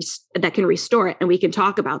things that can restore it, and we can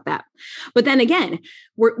talk about that. But then again,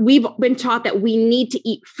 we've been taught that we need to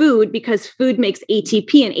eat food because food makes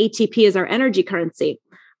ATP, and ATP is our energy currency.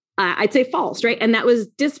 I'd say false, right? And that was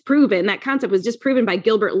disproven. That concept was disproven by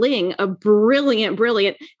Gilbert Ling, a brilliant.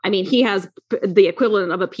 He has the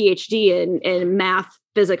equivalent of a PhD in math,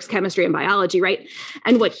 physics, chemistry, and biology, right?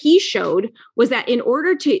 And what he showed was that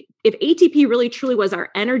if ATP really truly was our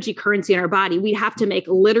energy currency in our body, we'd have to make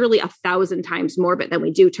literally 1,000 times more of it than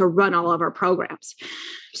we do to run all of our programs.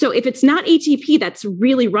 So if it's not ATP that's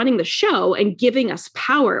really running the show and giving us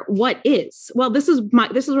power, what is? Well, this is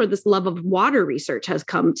where this love of water research has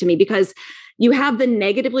come to me, because you have the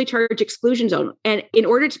negatively charged exclusion zone. And in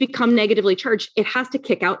order to become negatively charged, it has to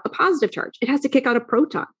kick out a positive charge. It has to kick out a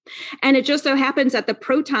proton. And it just so happens that the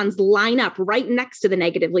protons line up right next to the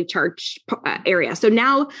negatively charged area. So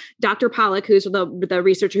now Dr. Pollack, who's the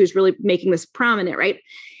researcher who's really making this prominent, right?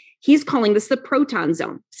 He's calling this the proton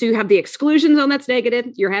zone. So you have the exclusion zone that's negative.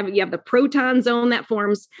 You have the proton zone that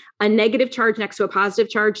forms a negative charge next to a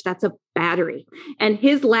positive charge. That's a battery. And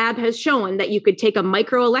his lab has shown that you could take a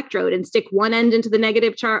microelectrode and stick one end into the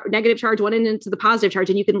negative charge, one end into the positive charge,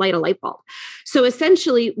 and you can light a light bulb. So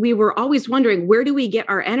essentially, we were always wondering, where do we get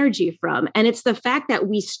our energy from? And it's the fact that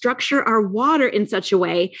we structure our water in such a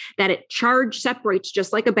way that it charge separates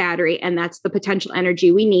just like a battery. And that's the potential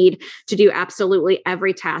energy we need to do absolutely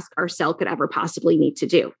every task our cell could ever possibly need to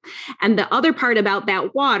do. And the other part about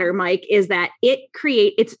that water, Mike, is that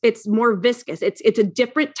it's more viscous. It's a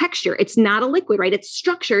different texture. It's not a liquid, right? It's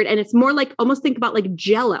structured and it's more like, almost think about like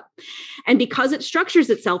Jello. And because it structures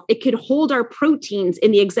itself, it could hold our proteins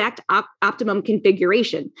in the exact optimum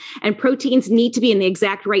configuration. And proteins need to be in the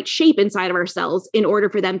exact right shape inside of our cells in order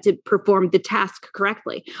for them to perform the task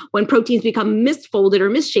correctly. When proteins become misfolded or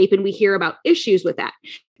misshapen, we hear about issues with that.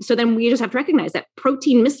 So then we just have to recognize that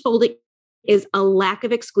protein misfolding is a lack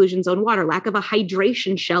of exclusion zone water, lack of a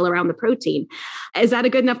hydration shell around the protein. Is that a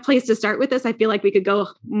good enough place to start with this? I feel like we could go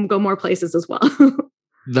more places as well.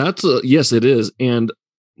 Yes, it is. And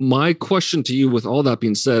my question to you with all that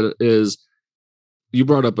being said is, you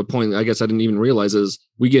brought up a point I guess I didn't even realize, is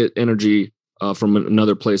we get energy from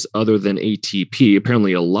another place other than ATP,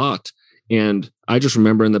 apparently a lot. And I just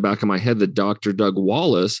remember in the back of my head that Dr. Doug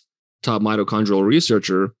Wallace, top mitochondrial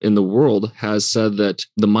researcher in the world, has said that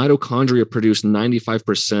the mitochondria produce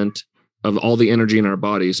 95% of all the energy in our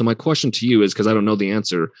body. So my question to you is, because I don't know the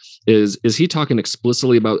answer, is he talking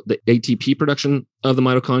explicitly about the ATP production of the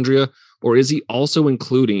mitochondria, or is he also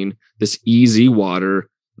including this EZ water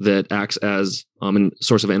that acts as a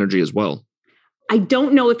source of energy as well? I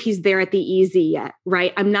don't know if he's there at the EZ yet,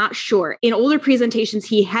 right? I'm not sure. In older presentations,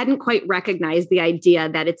 he hadn't quite recognized the idea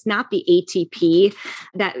that it's not the ATP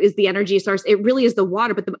that is the energy source. It really is the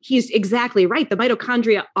water, but he's exactly right. The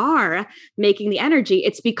mitochondria are making the energy.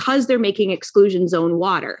 It's because they're making exclusion zone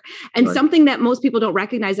water. And something that most people don't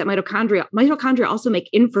recognize that mitochondria also make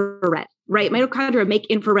infrared. Right? Mitochondria make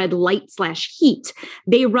infrared light/heat.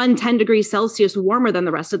 They run 10 degrees Celsius warmer than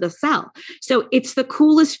the rest of the cell. So it's the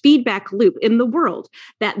coolest feedback loop in the world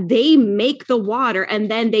that they make the water and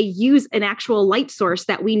then they use an actual light source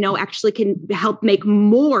that we know actually can help make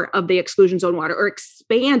more of the exclusion zone water or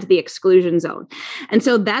expand the exclusion zone. And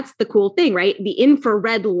so that's the cool thing, right? The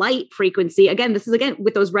infrared light frequency, again, this is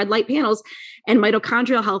with those red light panels and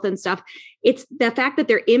mitochondrial health and stuff. It's the fact that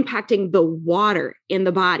they're impacting the water in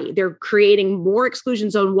the body. They're creating more exclusion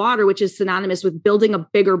zone water, which is synonymous with building a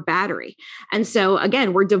bigger battery. And so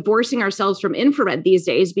again, we're divorcing ourselves from infrared these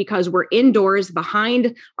days because we're indoors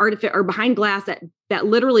behind glass that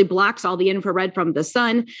literally blocks all the infrared from the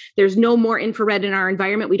sun. There's no more infrared in our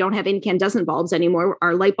environment. We don't have incandescent bulbs anymore.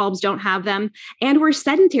 Our light bulbs don't have them. And we're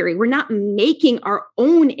sedentary. We're not making our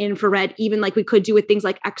own infrared, even like we could do with things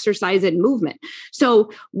like exercise and movement. So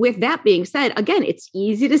with that being said, again, it's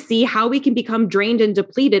easy to see how we can become drained and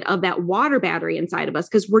depleted of that water battery inside of us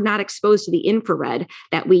because we're not exposed to the infrared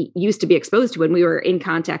that we used to be exposed to when we were in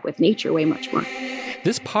contact with nature way much more.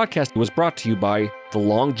 This podcast was brought to you by the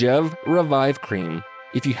Longev Revive Cream.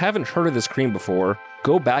 If you haven't heard of this cream before,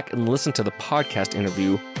 go back and listen to the podcast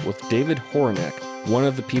interview with David Horinek, one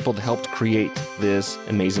of the people that helped create this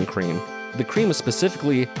amazing cream. The cream is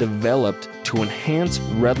specifically developed to enhance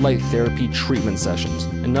red light therapy treatment sessions,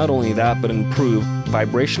 and not only that, but improve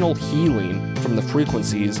vibrational healing from the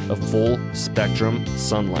frequencies of full spectrum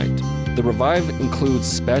sunlight. The Revive includes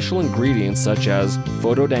special ingredients such as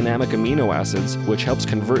photodynamic amino acids, which helps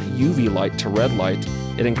convert UV light to red light.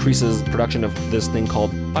 It increases production of this thing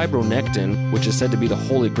called fibronectin, which is said to be the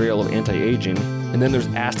holy grail of anti-aging. And then there's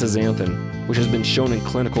astaxanthin, which has been shown in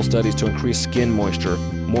clinical studies to increase skin moisture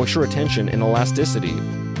retention, and elasticity.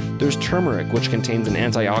 There's turmeric, which contains an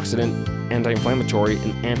antioxidant, anti-inflammatory,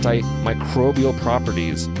 and antimicrobial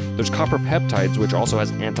properties. There's copper peptides, which also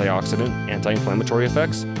has antioxidant, anti-inflammatory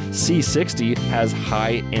effects. C60 has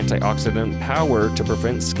high antioxidant power to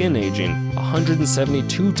prevent skin aging,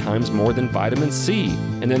 172 times more than vitamin C.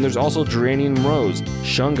 And then there's also geranium rose,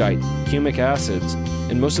 shungite, humic acids.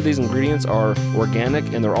 And most of these ingredients are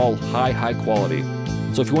organic and they're all high quality.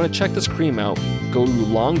 So if you want to check this cream out, go to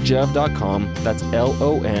longev.com, that's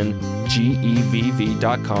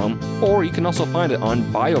LONGEVV.com, or you can also find it on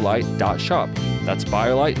biolite.shop, that's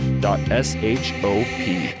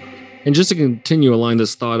biolite.shop. And just to continue along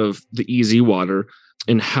this thought of the EZ water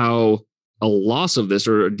and how a loss of this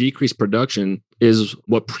or a decreased production is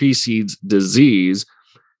what precedes disease.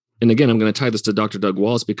 And again, I'm going to tie this to Dr. Doug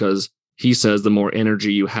Wallace because he says the more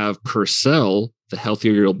energy you have per cell, the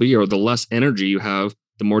healthier you'll be, or the less energy you have,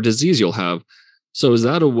 the more disease you'll have. So is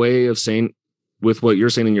that a way of saying, with what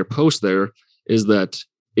you're saying in your post there, is that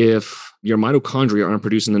if your mitochondria aren't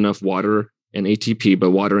producing enough water and ATP,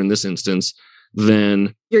 but water in this instance,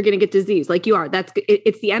 then you're going to get disease like you are.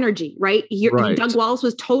 It's the energy, right? Right. Doug Wallace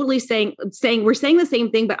was totally saying we're saying the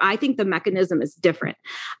same thing, but I think the mechanism is different.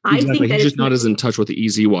 Exactly. I think that he's just not as in touch with the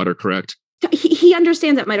EZ water, correct? He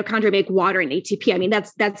understands that mitochondria make water and ATP. I mean,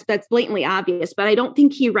 that's blatantly obvious, but I don't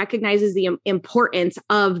think he recognizes the importance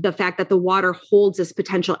of the fact that the water holds this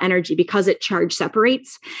potential energy because it charge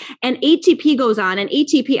separates. And ATP goes on, and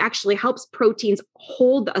ATP actually helps proteins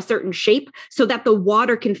hold a certain shape so that the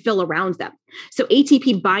water can fill around them. So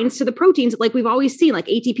ATP binds to the proteins like we've always seen, like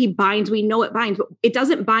ATP binds, we know it binds, but it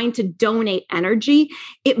doesn't bind to donate energy.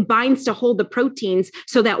 It binds to hold the proteins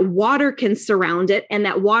so that water can surround it, and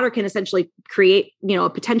that water can essentially create, a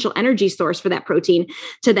potential energy source for that protein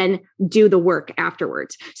to then do the work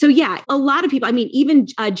afterwards. So yeah, a lot of people, I mean, even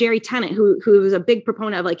Jerry Tennant, who was a big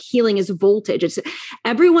proponent of like healing is voltage.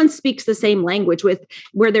 Everyone speaks the same language with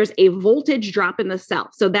where there's a voltage drop in the cell.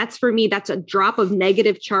 So that's, for me, that's a drop of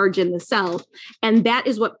negative charge in the cell. cell. And that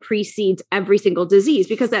is what precedes every single disease,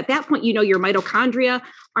 because at that point, your mitochondria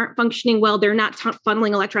aren't functioning well. They're not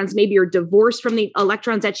funneling electrons. Maybe you're divorced from the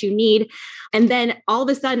electrons that you need. And then all of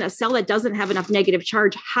a sudden, a cell that doesn't have enough negative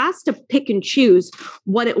charge has to pick and choose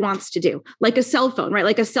what it wants to do. Like a cell phone, right?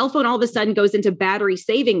 Like a cell phone all of a sudden goes into battery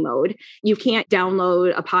saving mode. You can't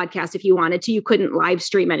download a podcast if you wanted to. You couldn't live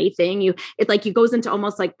stream anything. It goes into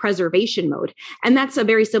almost like preservation mode. And that's a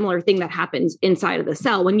very similar thing that happens inside of the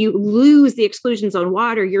cell. When you lose the exclusion zone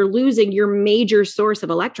water, you're losing your major source of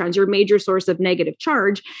electrons, your major source of negative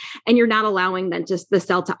charge, and you're not allowing then just the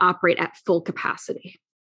cell to operate at full capacity.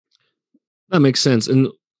 That makes sense. And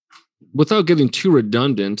without getting too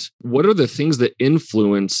redundant, what are the things that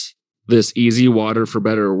influence this easy water for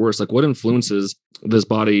better or worse? Like what influences this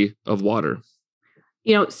body of water?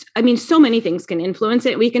 So many things can influence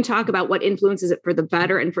it. We can talk about what influences it for the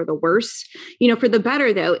better and for the worse. For the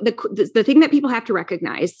better, though, the thing that people have to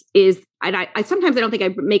recognize is, and I sometimes I don't think I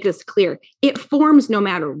make this clear, it forms no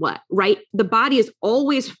matter what, right? The body is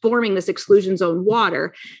always forming this exclusion zone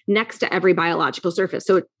water next to every biological surface.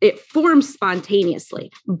 So it forms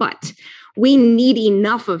spontaneously, but we need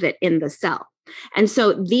enough of it in the cell. And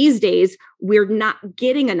so these days, we're not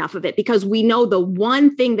getting enough of it because we know the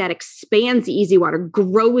one thing that expands the easy water,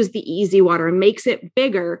 grows the easy water, and makes it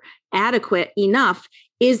bigger, adequate enough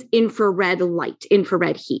is infrared light,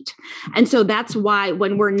 infrared heat. And so that's why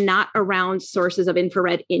when we're not around sources of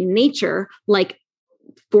infrared in nature, like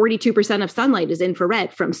 42% of sunlight is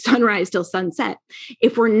infrared from sunrise till sunset.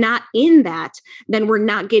 If we're not in that, then we're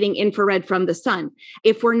not getting infrared from the sun.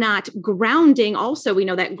 If we're not grounding, also, we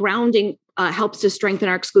know that grounding helps to strengthen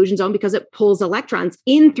our exclusion zone because it pulls electrons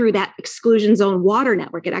in through that exclusion zone water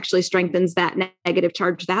network. It actually strengthens that negative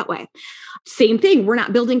charge that way. Same thing. We're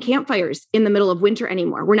not building campfires in the middle of winter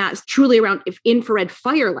anymore. We're not truly around infrared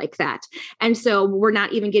fire like that. And so we're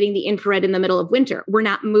not even getting the infrared in the middle of winter. We're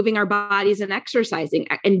not moving our bodies and exercising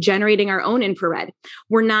and generating our own infrared.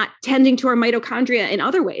 We're not tending to our mitochondria in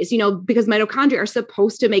other ways, because mitochondria are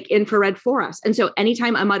supposed to make infrared for us. And so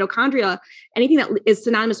anytime a mitochondria, anything that is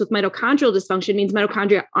synonymous with mitochondrial dysfunction means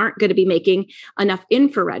mitochondria aren't going to be making enough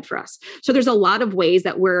infrared for us. So there's a lot of ways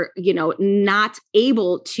that we're, not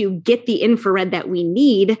able to get the infrared that we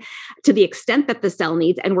need to the extent that the cell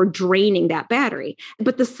needs, and we're draining that battery.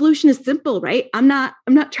 But the solution is simple, right? I'm not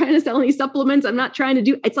trying to sell any supplements. I'm not trying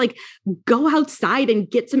to it's like, go outside and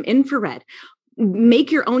get some infrared.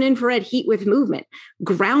 Make your own infrared heat with movement,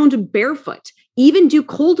 ground barefoot, even do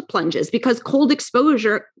cold plunges, because cold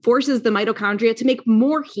exposure forces the mitochondria to make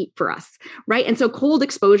more heat for us, right? And so cold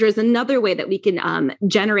exposure is another way that we can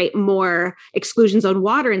generate more exclusion zone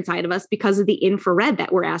water inside of us because of the infrared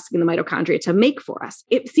that we're asking the mitochondria to make for us.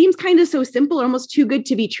 It seems kind of so simple, almost too good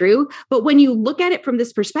to be true. But when you look at it from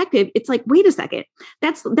this perspective, it's like, wait a second,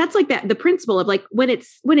 that's like that, the principle of like, when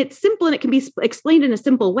it's simple and it can be explained in a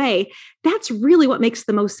simple way, that's really what makes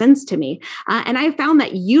the most sense to me. And I have found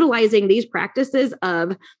that utilizing these practices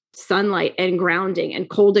of sunlight and grounding and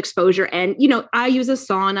cold exposure, and, I use a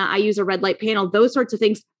sauna, I use a red light panel, those sorts of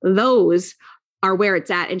things, those are where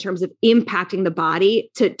it's at in terms of impacting the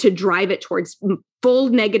body to drive it towards full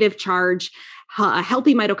negative charge,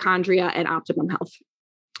 healthy mitochondria, and optimum health.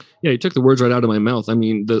 Yeah, you took the words right out of my mouth. I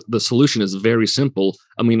mean, the solution is very simple.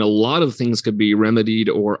 I mean, a lot of things could be remedied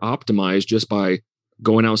or optimized just by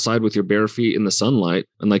going outside with your bare feet in the sunlight.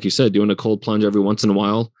 And like you said, doing a cold plunge every once in a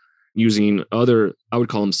while, using other, I would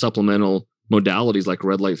call them supplemental modalities like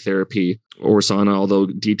red light therapy or sauna, although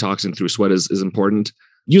detoxing through sweat is important.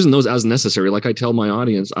 Using those as necessary. Like I tell my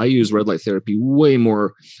audience, I use red light therapy way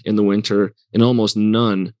more in the winter and almost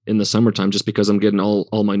none in the summertime, just because I'm getting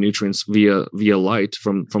all my nutrients via light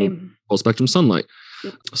from full spectrum sunlight.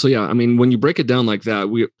 Yep. So yeah, I mean, when you break it down like that,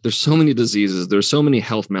 there's so many diseases, there's so many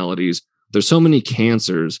health maladies, there's so many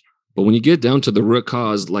cancers. But when you get down to the root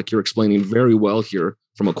cause, like you're explaining very well here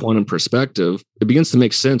from a quantum perspective, it begins to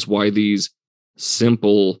make sense why these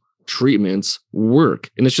simple treatments work.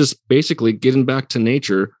 And it's just basically getting back to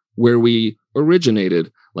nature where we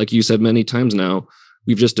originated. Like you said many times now,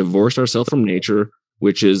 we've just divorced ourselves from nature,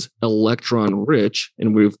 which is electron rich,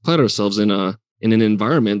 and we've put ourselves in an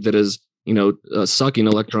environment that is, sucking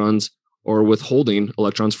electrons or withholding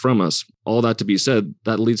electrons from us. All that to be said,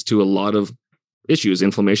 that leads to a lot of issues,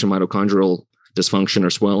 inflammation, mitochondrial dysfunction or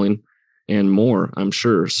swelling, and more, I'm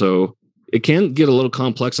sure. So it can get a little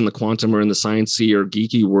complex in the quantum or in the sciencey or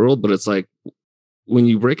geeky world, but it's like when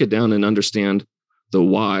you break it down and understand the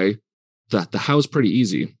why, that the how is pretty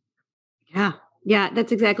easy. Yeah,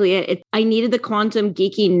 that's exactly it. I needed the quantum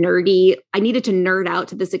geeky nerdy. I needed to nerd out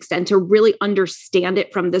to this extent to really understand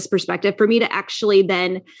it from this perspective for me to actually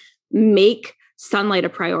then make sunlight a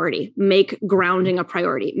priority, make grounding a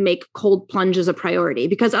priority, make cold plunges a priority,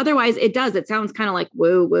 because otherwise it sounds kind of like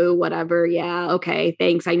woo, whatever. Yeah. Okay.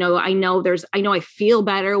 Thanks. I know I feel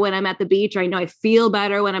better when I'm at the beach, or I know I feel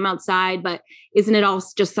better when I'm outside, but isn't it all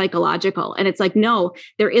just psychological? And it's like, no,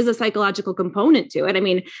 there is a psychological component to it. I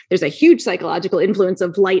mean, there's a huge psychological influence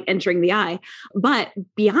of light entering the eye, but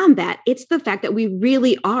beyond that, it's the fact that we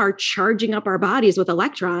really are charging up our bodies with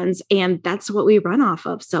electrons, and that's what we run off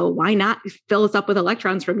of. So why not fill us up with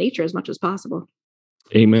electrons from nature as much as possible?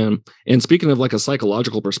 Amen. And speaking of like a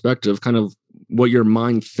psychological perspective, kind of what your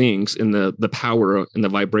mind thinks in the power and the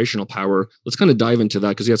vibrational power, let's kind of dive into that,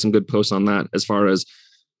 because you had some good posts on that as far as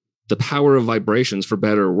the power of vibrations, for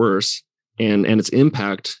better or worse, and its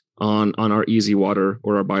impact on our easy water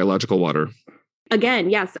or our biological water. Again,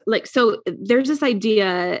 yes. Like, so there's this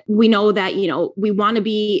idea, we know that, we want to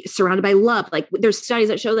be surrounded by love. Like there's studies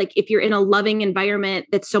that show, like, if you're in a loving environment,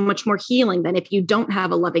 that's so much more healing than if you don't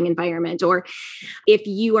have a loving environment. Or if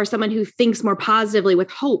you are someone who thinks more positively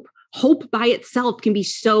with hope by itself can be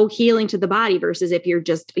so healing to the body, versus if you're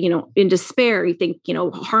just, in despair, you think,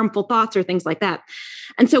 harmful thoughts or things like that.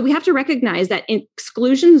 And so we have to recognize that in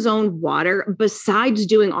exclusion zone water, besides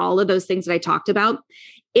doing all of those things that I talked about,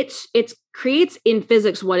 it creates in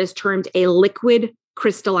physics what is termed a liquid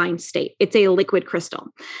crystalline state. It's a liquid crystal.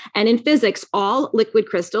 And in physics, all liquid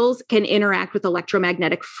crystals can interact with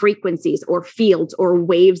electromagnetic frequencies or fields or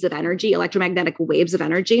waves of energy, electromagnetic waves of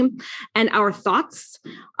energy. And our thoughts,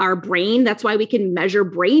 our brain, that's why we can measure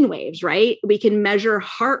brain waves, right? We can measure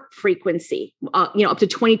heart frequency, up to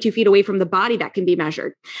 22 feet away from the body, that can be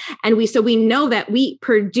measured. And we know that we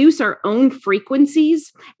produce our own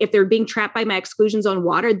frequencies. If they're being trapped by my exclusion zone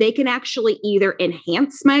water, they can actually either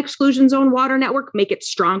enhance my exclusion zone water network, make it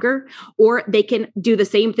stronger, or they can do the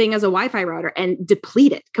same thing as a Wi-Fi router and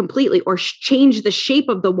deplete it completely, or change the shape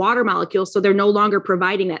of the water molecules so they're no longer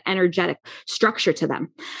providing that energetic structure to them.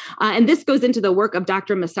 And this goes into the work of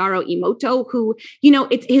Dr. Masaru Emoto, who,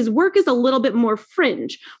 his work is a little bit more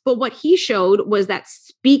fringe, but what he showed was that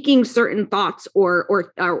speaking certain thoughts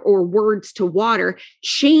or words to water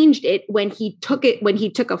changed it when he took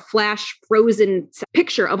a flash frozen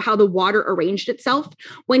picture of how the water arranged itself.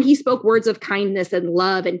 When he spoke words of kindness and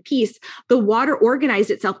love and peace, the water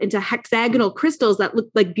organized itself into hexagonal crystals that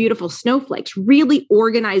looked like beautiful snowflakes, really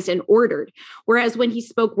organized and ordered. Whereas when he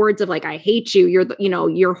spoke words of like, I hate you,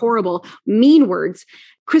 you're horrible, mean words,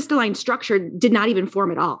 crystalline structure did not even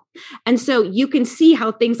form at all. And so you can see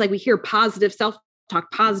how things like we hear positive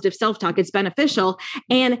self-talk, it's beneficial.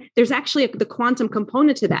 And there's actually the quantum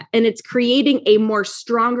component to that. And it's creating a more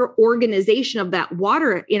stronger organization of that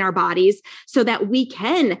water in our bodies so that we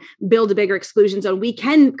can build a bigger exclusion zone. We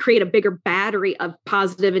can create a bigger battery of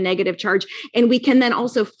positive and negative charge. And we can then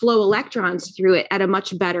also flow electrons through it at a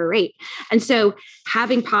much better rate. And so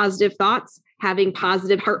having positive thoughts, having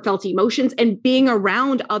positive heartfelt emotions, and being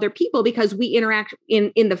around other people, because we interact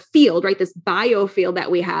in the field, right? This biofield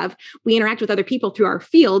that we have, we interact with other people through our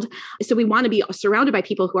field. So we want to be surrounded by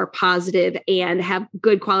people who are positive and have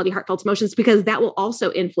good quality heartfelt emotions, because that will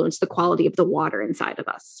also influence the quality of the water inside of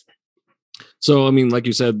us. So, I mean, like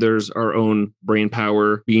you said, there's our own brain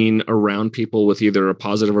power, being around people with either a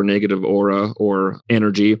positive or negative aura or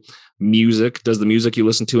energy. Music, does the music you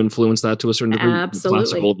listen to influence that to a certain degree? Absolutely.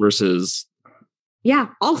 Classical versus... Yeah,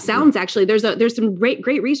 all sounds actually. There's some great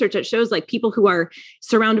research that shows like people who are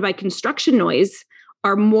surrounded by construction noise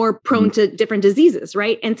are more prone to different diseases,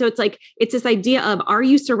 right? And so it's this idea of, are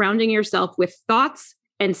you surrounding yourself with thoughts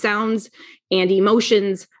and sounds and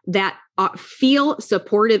emotions that feel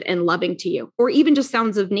supportive and loving to you, or even just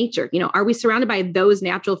sounds of nature? Are we surrounded by those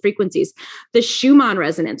natural frequencies? The Schumann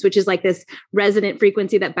resonance, which is like this resonant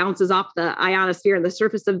frequency that bounces off the ionosphere and the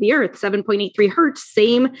surface of the earth, 7.83 hertz,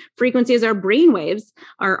 same frequency as our brain waves,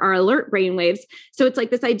 our alert brain waves. So it's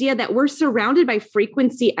like this idea that we're surrounded by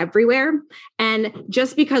frequency everywhere. And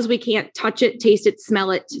just because we can't touch it, taste it,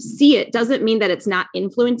 smell it, see it, doesn't mean that it's not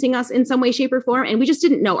influencing us in some way, shape, or form. And we just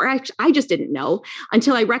didn't know, or I just didn't know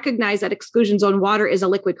until I recognized that exclusion zone water is a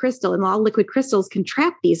liquid crystal, and all liquid crystals can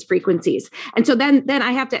trap these frequencies. And so then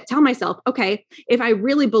I have to tell myself, okay, if I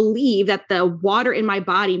really believe that the water in my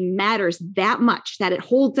body matters that much, that it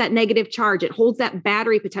holds that negative charge, it holds that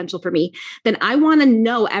battery potential for me, then I want to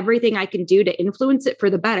know everything I can do to influence it for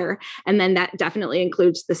the better. And then that definitely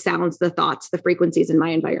includes the sounds, the thoughts, the frequencies in my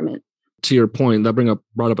environment. To your point, that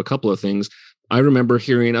brought up a couple of things. I remember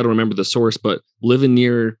hearing, I don't remember the source, but living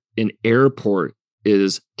near an airport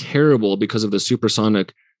is terrible because of the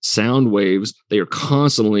supersonic sound waves they are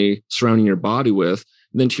constantly surrounding your body with.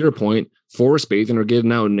 Then to your point, forest bathing or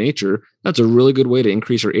getting out in nature, that's a really good way to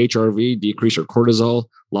increase your HRV, decrease your cortisol,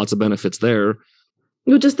 lots of benefits there.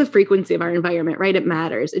 Well, just the frequency of our environment, right? It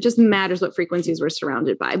matters. It just matters what frequencies we're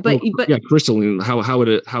surrounded by. But yeah, crystalline, how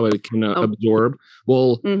it can absorb.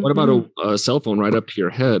 Well, what about a cell phone right up to your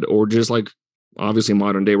head, or just like obviously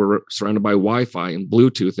modern day we're surrounded by Wi-Fi and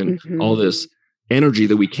Bluetooth and all this energy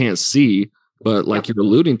that we can't see, but like you're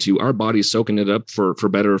alluding to, our body's soaking it up for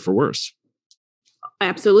better or for worse.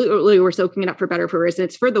 Absolutely. We're soaking it up for better or for worse. And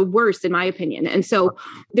it's for the worse, in my opinion. And so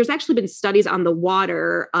there's actually been studies on the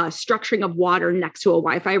water, structuring of water next to a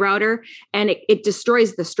Wi-Fi router, and it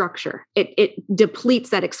destroys the structure. It depletes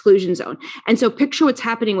that exclusion zone. And so picture what's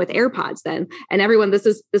happening with AirPods then. And everyone, this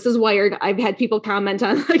is wired. I've had people comment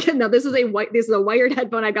on, like, no, this is a wired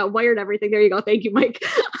headphone. I got wired everything. There you go. Thank you, Mike.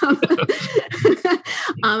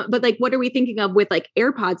 But like, what are we thinking of with like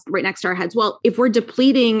AirPods right next to our heads? Well, if we're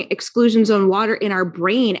depleting exclusion zone water in our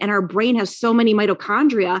brain, and our brain has so many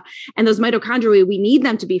mitochondria, and those mitochondria, we need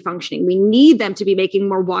them to be functioning. We need them to be making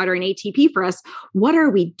more water and ATP for us. What are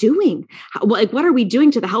we doing? What are we doing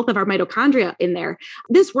to the health of our mitochondria in there?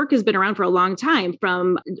 This work has been around for a long time,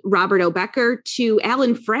 from Robert O. Becker to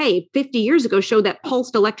Alan Frey 50 years ago, showed that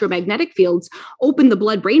pulsed electromagnetic fields open the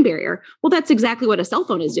blood-brain barrier. Well, that's exactly what a cell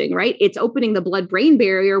phone is doing, right? It's opening the blood-brain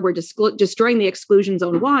barrier. We're destroying the exclusion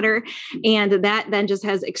zone water, and that then just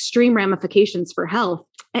has extreme ramifications for health.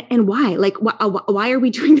 And why? Like, why are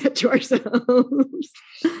we doing that to ourselves?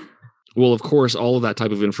 Well, of course, all of that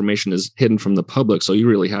type of information is hidden from the public. So you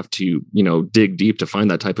really have to, dig deep to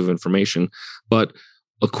find that type of information. But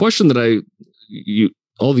a question that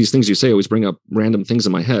all these things you say always bring up random things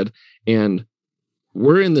in my head. And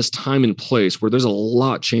we're in this time and place where there's a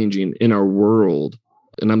lot changing in our world.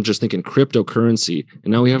 And I'm just thinking cryptocurrency.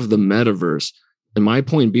 And now we have the metaverse. And my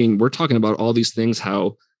point being, we're talking about all these things,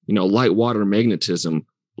 how light, water, magnetism,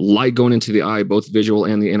 light going into the eye, both visual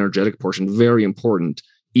and the energetic portion, very important.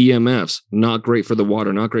 EMFs, not great for the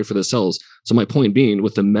water, not great for the cells. So my point being,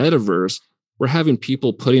 with the metaverse, we're having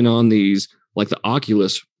people putting on these, like the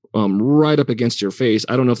Oculus, right up against your face.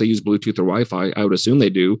 I don't know if they use Bluetooth or Wi-Fi. I would assume they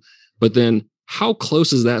do. But then how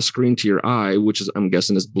close is that screen to your eye, which is, I'm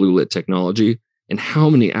guessing, is blue lit technology? And how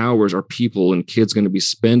many hours are people and kids going to be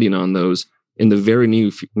spending on those in the very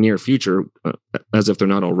near future, as if they're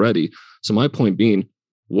not already? So my point being,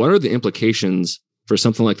 what are the implications for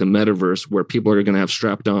something like the metaverse, where people are going to have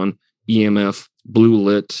strapped on EMF, blue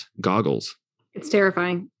lit goggles? It's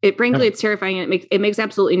terrifying. It's terrifying. And it makes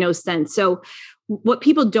absolutely no sense. So what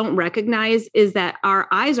people don't recognize is that our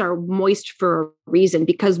eyes are moist for a reason,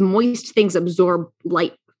 because moist things absorb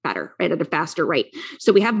light better, right, at a faster rate.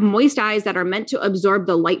 So we have moist eyes that are meant to absorb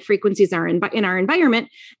the light frequencies in our environment.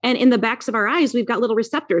 And in the backs of our eyes, we've got little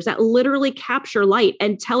receptors that literally capture light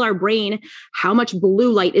and tell our brain how much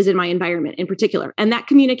blue light is in my environment in particular. And that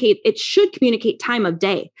should communicate time of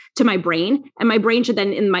day to my brain. And my brain should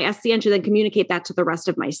then, in my SCN, should then communicate that to the rest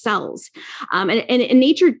of my cells. And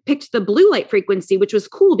nature picked the blue light frequency, which was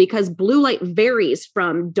cool because blue light varies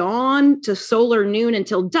from dawn to solar noon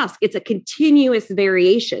until dusk. It's a continuous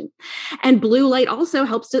variation. And blue light also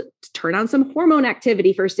helps to turn on some hormone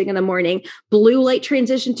activity first thing in the morning. Blue light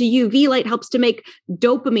transition to UV light helps to make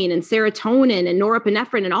dopamine and serotonin and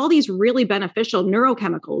norepinephrine and all these really beneficial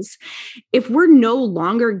neurochemicals. If we're no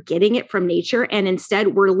longer getting it from nature, and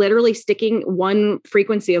instead we're literally sticking one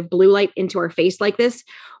frequency of blue light into our face like this,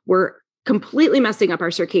 we're completely messing up our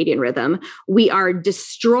circadian rhythm. We are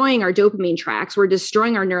destroying our dopamine tracks. We're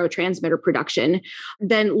destroying our neurotransmitter production,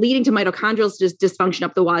 then leading to mitochondrial dysfunction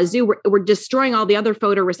up the wazoo. We're destroying all the other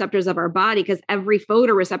photoreceptors of our body, because every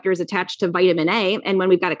photoreceptor is attached to vitamin A. And when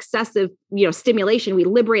we've got excessive, stimulation, we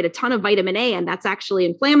liberate a ton of vitamin A, and that's actually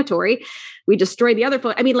inflammatory. We destroy the other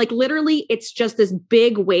literally, it's just this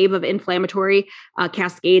big wave of inflammatory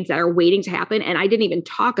cascades that are waiting to happen. And I didn't even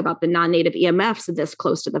talk about the non-native EMFs this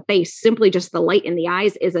close to the face. Simply just the light in the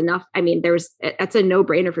eyes is enough. I mean, that's a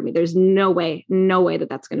no-brainer for me. There's no way that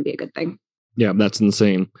that's going to be a good thing. Yeah, that's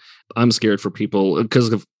insane. I'm scared for people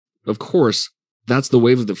because of course, that's the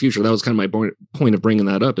wave of the future. That was kind of my point of bringing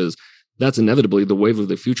that up, is that's inevitably the wave of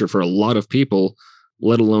the future for a lot of people,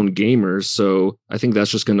 let alone gamers. So I think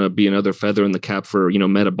that's just going to be another feather in the cap for,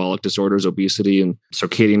 metabolic disorders, obesity, and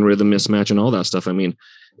circadian rhythm mismatch and all that stuff. I mean,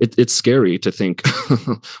 it's scary to think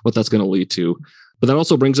what that's going to lead to. But that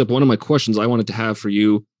also brings up one of my questions I wanted to have for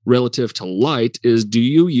you relative to light is, do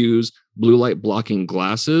you use blue light blocking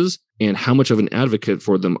glasses, and how much of an advocate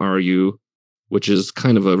for them are you? Which is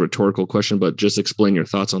kind of a rhetorical question, but just explain your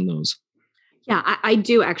thoughts on those. Yeah, I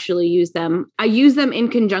do actually use them. I use them in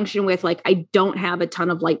conjunction with, like, I don't have a ton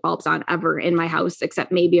of light bulbs on ever in my house, except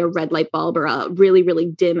maybe a red light bulb or a really, really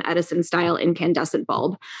dim Edison style incandescent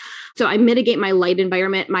bulb. So I mitigate my light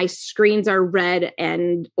environment. My screens are red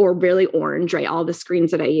or really orange, right? All the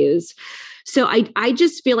screens that I use. So I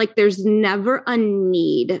just feel like there's never a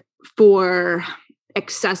need for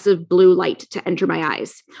excessive blue light to enter my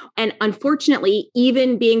eyes. And unfortunately,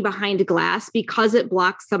 even being behind glass, because it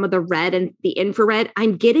blocks some of the red and the infrared,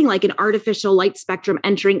 I'm getting like an artificial light spectrum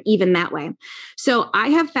entering even that way. So I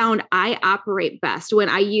have found I operate best when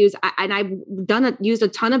I use, and I've used a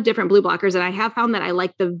ton of different blue blockers, and I have found that I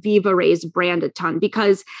like the Viva Rays brand a ton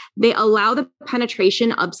because they allow the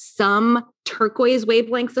penetration of some turquoise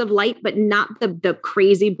wavelengths of light, but not the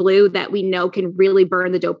crazy blue that we know can really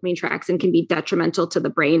burn the dopamine tracks and can be detrimental to the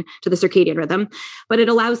brain, to the circadian rhythm. But it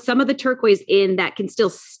allows some of the turquoise in that can still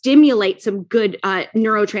stimulate some good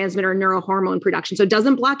neurotransmitter, neurohormone production. So it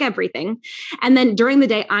doesn't block everything. And then during the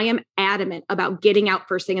day, I am adamant about getting out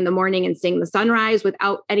first thing in the morning and seeing the sunrise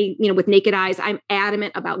without any, with naked eyes. I'm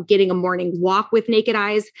adamant about getting a morning walk with naked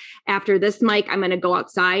eyes. After this, Mike, I'm going to go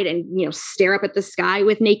outside and, stare up at the sky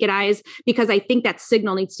with naked eyes, because I think that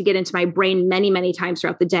signal needs to get into my brain many, many times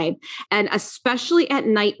throughout the day. And especially at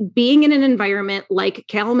night, being in an environment like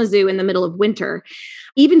Kalamazoo in the middle of winter,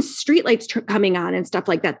 even streetlights coming on and stuff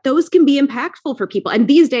like that, those can be impactful for people. And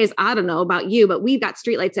these days, I don't know about you, but we've got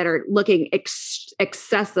streetlights that are looking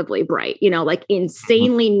excessively bright, like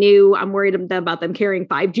insanely new. I'm worried about them carrying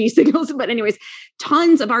 5G signals, but anyways,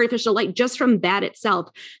 tons of artificial light just from that itself.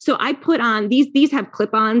 So I put on these have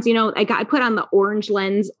clip-ons, I put on the orange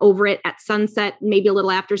lens over it at sunset, maybe a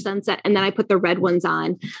little after sunset. And then I put the red ones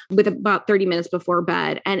on with about 30 minutes before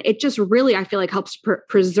bed. And it just really, I feel like, helps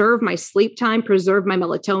preserve my sleep time, preserve my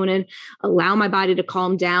melatonin, allow my body to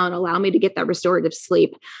calm down, allow me to get that restorative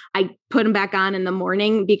sleep. I put them back on in the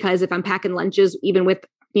morning because if I'm packing lunches, even with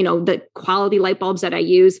the quality light bulbs that I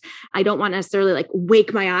use, I don't want to necessarily like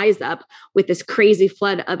wake my eyes up with this crazy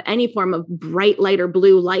flood of any form of bright light or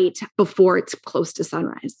blue light before it's close to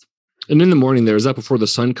sunrise. And in the morning there, is that before the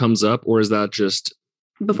sun comes up, or is that just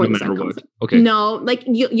before no the sun comes what? up? Okay. No, like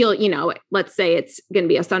you'll let's say it's going to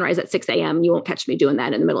be a sunrise at 6 a.m. You won't catch me doing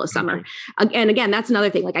that in the middle of summer. And again, that's another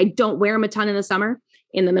thing. Like, I don't wear them a ton in the summer.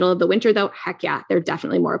 In the middle of the winter though, heck yeah, they're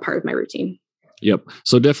definitely more a part of my routine. Yep.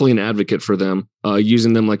 So definitely an advocate for them,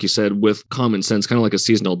 using them, like you said, with common sense, kind of like a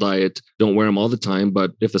seasonal diet. Don't wear them all the time,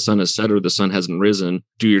 but if the sun has set or the sun hasn't risen,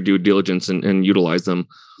 do your due diligence and utilize them.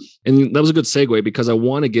 And that was a good segue, because I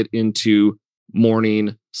want to get into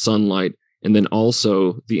morning sunlight and then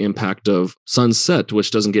also the impact of sunset, which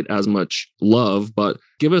doesn't get as much love, but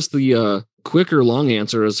give us the quick or long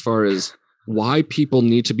answer as far as why people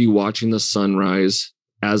need to be watching the sunrise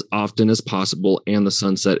as often as possible and the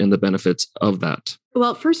sunset and the benefits of that.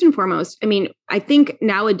 Well, first and foremost, I think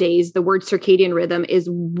nowadays the word circadian rhythm is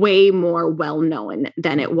way more well-known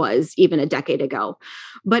than it was even a decade ago.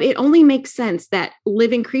 But it only makes sense that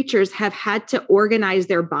living creatures have had to organize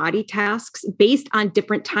their body tasks based on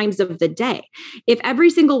different times of the day. If every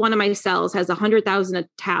single one of my cells has 100,000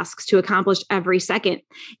 tasks to accomplish every second,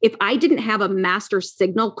 if I didn't have a master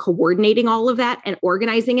signal coordinating all of that and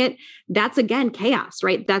organizing it, that's again chaos,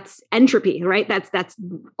 right? That's entropy, right? That's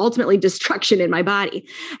ultimately destruction in my body.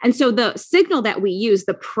 And so the signal that we use,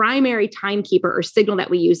 the primary timekeeper or signal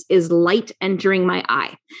that we use, is light entering my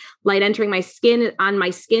eye. Light entering my skin, on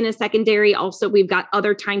my skin, is secondary. Also, we've got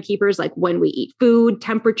other timekeepers like when we eat food,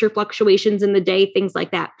 temperature fluctuations in the day, things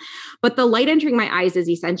like that. But the light entering my eyes is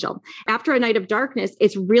essential. After a night of darkness,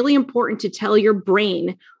 it's really important to tell your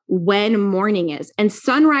brain when morning is. And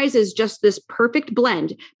sunrise is just this perfect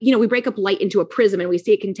blend. We break up light into a prism and we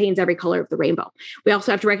see it contains every color of the rainbow. We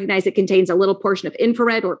also have to recognize it contains a little portion of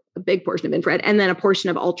infrared, or a big portion of infrared, and then a portion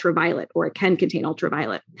of ultraviolet, or it can contain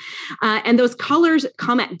ultraviolet. And those colors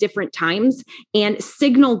come at different times and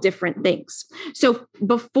signal different things. So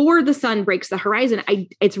before the sun breaks the horizon,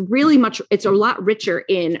 it's a lot richer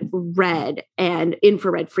in red and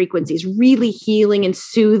infrared frequencies, really healing and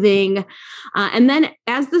soothing. And then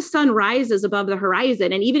as the sun rises above the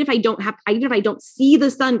horizon, and even if I don't see the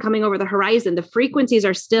sun coming over the horizon, the frequencies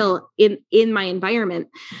are still in my environment.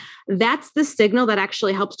 That's the signal that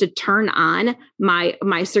actually helps to turn on my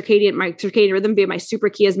circadian rhythm via my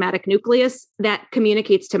suprachiasmatic nucleus that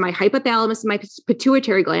communicates to my hypothalamus and my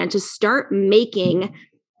pituitary gland to start making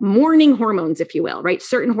morning hormones, if you will, right?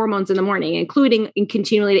 Certain hormones in the morning, including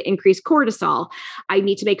continually to increase cortisol. I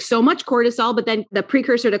need to make so much cortisol, but then the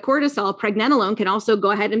precursor to cortisol, pregnenolone, can also go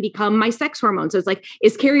ahead and become my sex hormone. So it's like,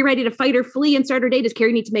 is Carrie ready to fight or flee and start her day? Does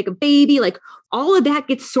Carrie need to make a baby? Like all of that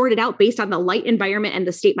gets sorted out based on the light environment and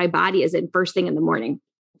the state my body is in first thing in the morning.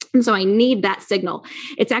 And so I need that signal.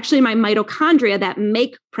 It's actually my mitochondria that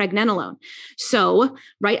make pregnenolone. So,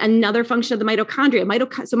 right, another function of the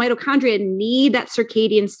mitochondria. So mitochondria need that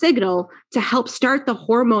circadian signal to help start the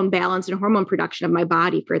hormone balance and hormone production of my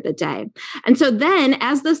body for the day. And so then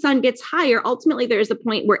as the sun gets higher, ultimately there's a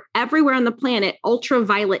point where everywhere on the planet,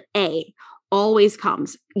 ultraviolet A always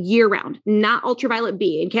comes year round, not ultraviolet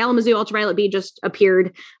B. In Kalamazoo, ultraviolet B just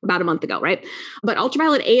appeared about a month ago, right? But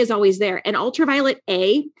ultraviolet A is always there. And ultraviolet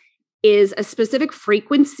A is a specific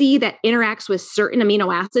frequency that interacts with certain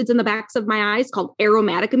amino acids in the backs of my eyes called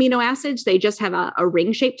aromatic amino acids. They just have a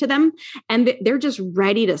ring shape to them, and they're just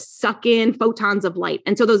ready to suck in photons of light.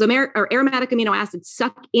 And so those aromatic amino acids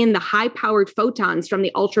suck in the high-powered photons from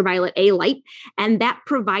the ultraviolet A light, and that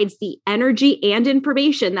provides the energy and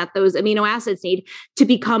information that those amino acids need to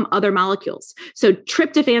become other molecules. So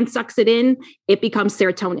tryptophan sucks it in, it becomes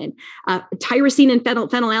serotonin. Tyrosine and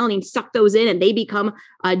phenylalanine suck those in, and they become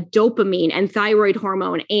dopamine and thyroid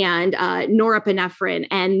hormone and norepinephrine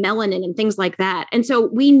and melanin and things like that. And so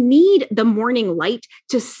we need the morning light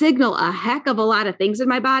to signal a heck of a lot of things in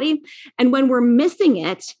my body. And when we're missing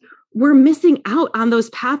it, we're missing out on those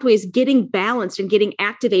pathways getting balanced and getting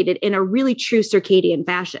activated in a really true circadian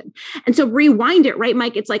fashion. And so rewind it, right,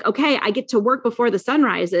 Mike? It's like, okay, I get to work before the sun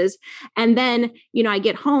rises. And then, I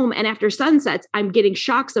get home and after sunsets, I'm getting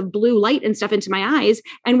shocks of blue light and stuff into my eyes.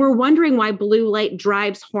 And we're wondering why blue light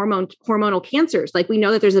drives hormonal cancers. Like we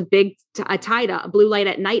know that there's a big tie to blue light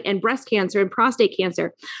at night and breast cancer and prostate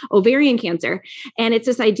cancer, ovarian cancer. And it's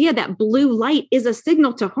this idea that blue light is a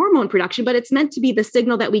signal to hormone production, but it's meant to be the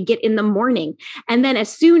signal that we get in the morning. And then as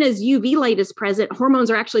soon as UV light is present,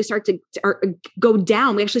 hormones are actually start to go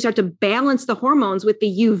down. We actually start to balance the hormones with the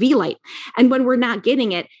UV light. And when we're not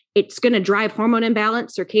getting it, it's going to drive hormone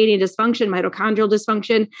imbalance, circadian dysfunction, mitochondrial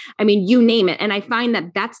dysfunction. I mean, you name it. And I find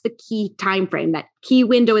that that's the key time frame, that key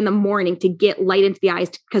window in the morning to get light into the eyes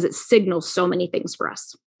because it signals so many things for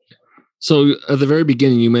us. So at the very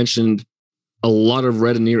beginning, you mentioned a lot of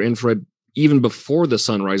red and near infrared even before the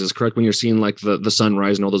sun rises, correct? When you're seeing like the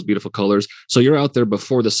sunrise and all those beautiful colors. So you're out there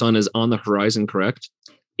before the sun is on the horizon, correct?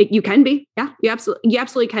 You can be. Yeah, you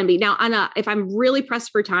absolutely can be. Now, if I'm really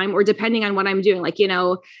pressed for time or depending on what I'm doing, like,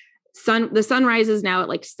 the sun rises now at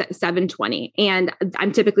like 7:20 and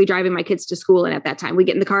I'm typically driving my kids to school. And at that time we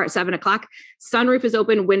get in the car at 7:00, sunroof is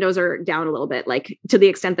open, windows are down a little bit, like to the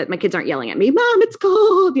extent that my kids aren't yelling at me, Mom, it's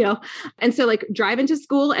cold, And so like driving to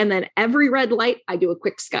school and then every red light, I do a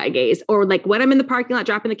quick sky gaze, or like when I'm in the parking lot,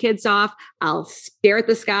 dropping the kids off, I'll stare at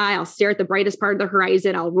the sky. I'll stare at the brightest part of the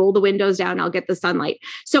horizon. I'll roll the windows down. I'll get the sunlight.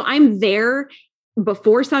 So I'm there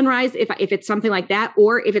before sunrise, if it's something like that,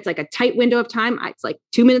 or if it's like a tight window of time, it's like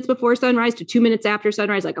 2 minutes before sunrise to 2 minutes after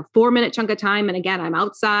sunrise, like a 4-minute chunk of time. And again, I'm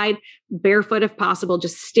outside barefoot if possible,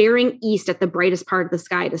 just staring east at the brightest part of the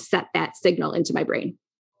sky to set that signal into my brain.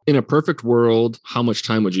 In a perfect world, how much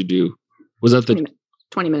time would you do? Was that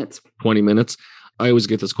 20 minutes? 20 minutes. I always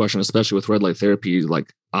get this question, especially with red light therapy,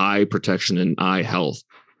 like eye protection and eye health.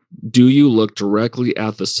 Do you look directly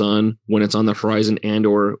at the sun when it's on the horizon and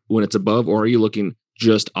or when it's above, or are you looking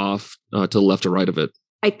just off to the left or right of it?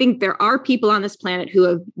 I think there are people on this planet who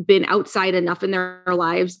have been outside enough in their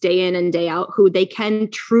lives, day in and day out, who they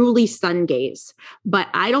can truly sun gaze. But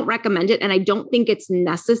I don't recommend it. And I don't think it's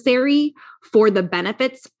necessary for the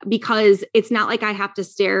benefits, because it's not like I have to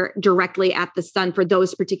stare directly at the sun for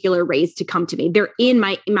those particular rays to come to me. They're in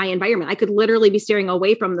my environment. I could literally be staring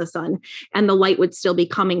away from the sun and the light would still be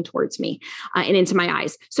coming towards me and into my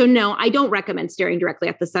eyes. So no, I don't recommend staring directly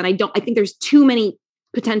at the sun. I think there's too many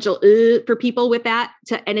potential for people with that,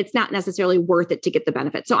 and it's not necessarily worth it to get the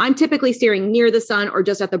benefit. So I'm typically staring near the sun or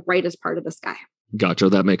just at the brightest part of the sky. Gotcha.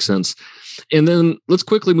 That makes sense. And then let's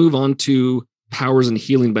quickly move on to powers and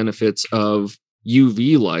healing benefits of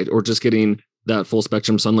UV light, or just getting that full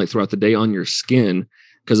spectrum sunlight throughout the day on your skin.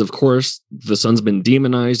 Because of course, the sun's been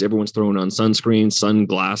demonized. Everyone's throwing on sunscreen,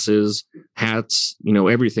 sunglasses, hats,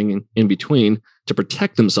 everything in between to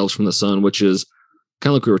protect themselves from the sun, which is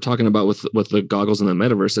kind of like we were talking about with the goggles in the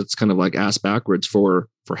metaverse. It's kind of like ass backwards for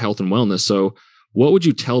health and wellness. So what would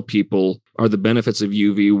you tell people are the benefits of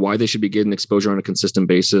UV, why they should be getting exposure on a consistent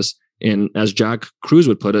basis? And as Jack Kruse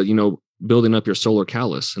would put it, building up your solar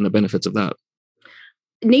callus and the benefits of that.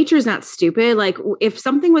 nature's not stupid. Like if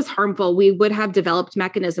something was harmful, we would have developed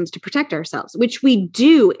mechanisms to protect ourselves, which we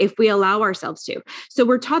do if we allow ourselves to. So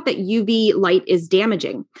we're taught that UV light is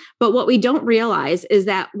damaging. But what we don't realize is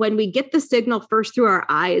that when we get the signal first through our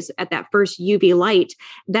eyes at that first UV light,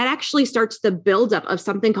 that actually starts the buildup of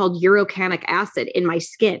something called urocanic acid in my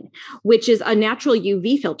skin, which is a natural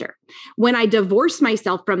UV filter. When I divorce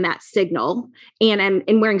myself from that signal and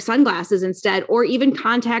I'm wearing sunglasses instead, or even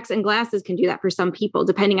contacts and glasses can do that for some people,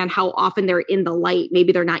 depending on how often they're in the light.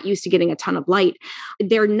 Maybe they're not used to getting a ton of light.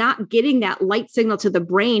 They're not getting that light signal to the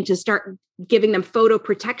brain to start giving them photo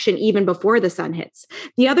protection even before the sun hits.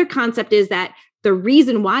 The other concept is that the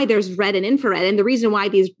reason why there's red and infrared and the reason why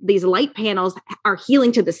these light panels are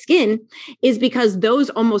healing to the skin is because those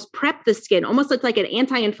almost prep the skin, almost like an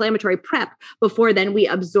anti-inflammatory prep before then we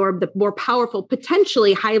absorb the more powerful,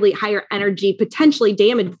 potentially higher energy, potentially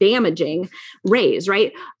damaging rays,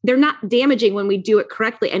 right? They're not damaging when we do it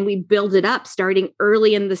correctly and we build it up starting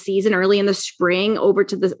early in the season, early in the spring over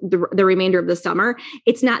to the remainder of the summer.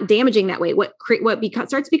 It's not damaging that way. What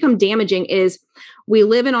starts to become damaging is we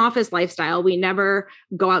live an office lifestyle. We never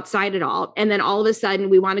go outside at all. And then all of a sudden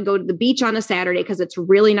we want to go to the beach on a Saturday because it's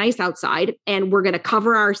really nice outside and we're going to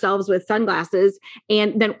cover ourselves with sunglasses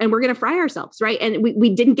and we're going to fry ourselves, right? And we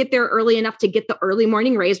didn't get there early enough to get the early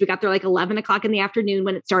morning rays. We got there like 11 o'clock in the afternoon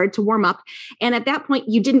when it started to warm up. And at that point,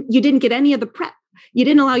 you didn't get any of the prep. You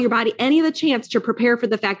didn't allow your body any of the chance to prepare for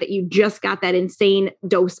the fact that you just got that insane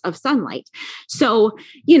dose of sunlight. So,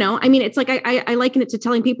 it's like, I liken it to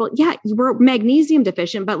telling people, yeah, we're magnesium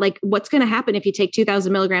deficient, but like what's going to happen if you take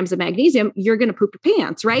 2000 milligrams of magnesium, you're going to poop your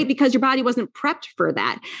pants, right? Because your body wasn't prepped for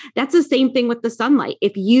that. That's the same thing with the sunlight.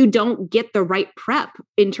 If you don't get the right prep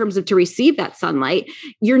in terms of to receive that sunlight,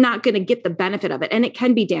 you're not going to get the benefit of it. And it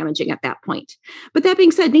can be damaging at that point. But that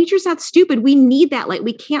being said, nature's not stupid. We need that light.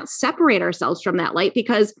 We can't separate ourselves from that light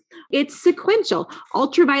because it's sequential.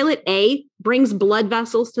 Ultraviolet A brings blood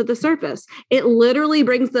vessels to the surface. It literally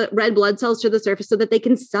brings the red blood cells to the surface so that they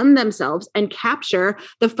can sun themselves and capture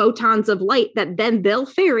the photons of light that then they'll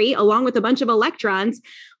ferry along with a bunch of electrons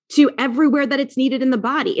to everywhere that it's needed in the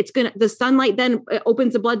body. The sunlight then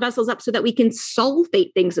opens the blood vessels up so that we can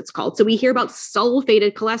sulfate things, it's called. So we hear about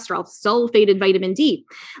sulfated cholesterol, sulfated vitamin D.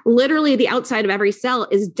 Literally the outside of every cell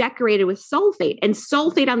is decorated with sulfate, and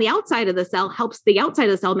sulfate on the outside of the cell helps the outside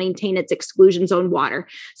of the cell maintain its exclusion zone water.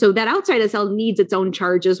 So that outside of the cell needs its own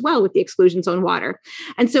charge as well with the exclusion zone water.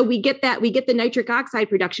 And so we get the nitric oxide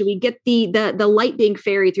production, we get the light being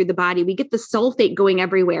ferried through the body, we get the sulfate going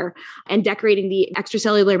everywhere and decorating the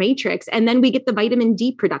extracellular matrix. And then we get the vitamin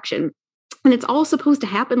D production. And it's all supposed to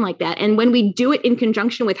happen like that. And when we do it in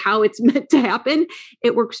conjunction with how it's meant to happen,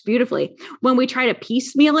 it works beautifully. When we try to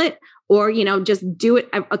piecemeal it or, just do it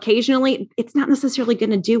occasionally, it's not necessarily going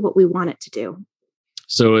to do what we want it to do.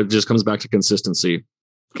 So it just comes back to consistency.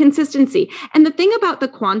 And the thing about the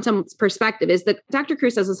quantum perspective is that Dr.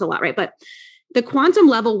 Cruz says this a lot, right? But the quantum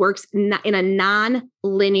level works in a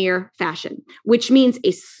non-linear fashion, which means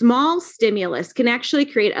a small stimulus can actually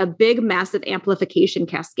create a big, massive amplification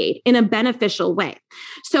cascade in a beneficial way.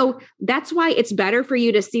 So that's why it's better for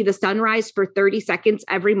you to see the sunrise for 30 seconds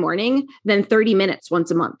every morning than 30 minutes once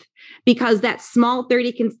a month, because that small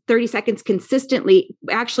 30 seconds consistently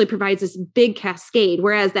actually provides this big cascade.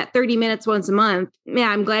 Whereas that 30 minutes once a month,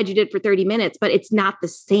 yeah, I'm glad you did for 30 minutes, but it's not the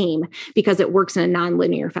same because it works in a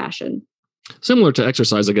non-linear fashion. Similar to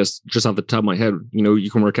exercise, I guess, just off the top of my head,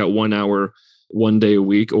 you can work out 1 hour, 1 day a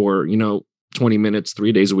week, or, 20 minutes,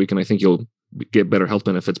 3 days a week. And I think you'll get better health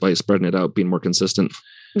benefits by spreading it out, being more consistent.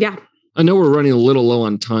 Yeah. I know we're running a little low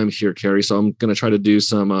on time here, Carrie, so I'm going to try to do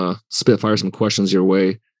some spitfire some questions your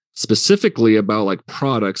way, specifically about like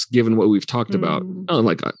products, given what we've talked about, not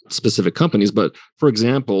like specific companies, but for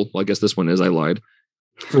example, I guess this one is, I lied,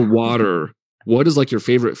 for water. What is like your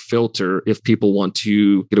favorite filter if people want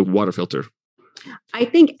to get a water filter? I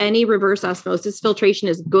think any reverse osmosis filtration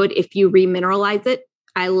is good if you remineralize it.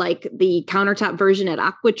 I like the countertop version at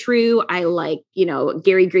AquaTrue. I like,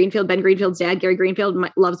 Gary Greenfield, Ben Greenfield's dad, Gary Greenfield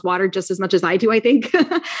loves water just as much as I do, I think.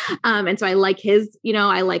 And so I like his,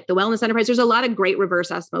 I like the Wellness Enterprise. There's a lot of great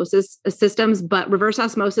reverse osmosis systems, but reverse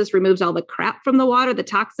osmosis removes all the crap from the water, the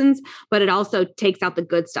toxins, but it also takes out the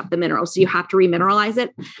good stuff, the minerals. So you have to remineralize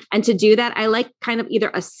it. And to do that, I like kind of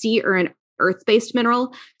either a sea or an earth-based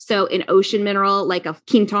mineral. So an ocean mineral, like a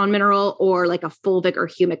ketone mineral, or like a fulvic or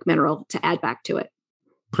humic mineral to add back to it.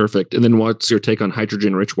 Perfect. And then what's your take on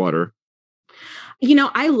hydrogen-rich water?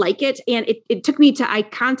 I like it. And it took me I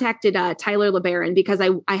contacted Tyler LeBaron because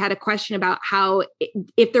I had a question about how,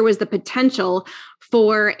 if there was the potential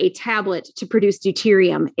for a tablet to produce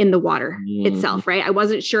deuterium in the water itself, right? I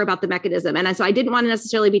wasn't sure about the mechanism. And so I didn't want to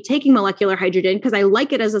necessarily be taking molecular hydrogen because I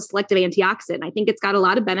like it as a selective antioxidant. I think it's got a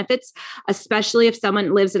lot of benefits, especially if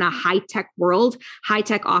someone lives in a high-tech world,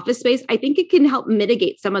 high-tech office space. I think it can help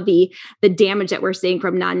mitigate some of the damage that we're seeing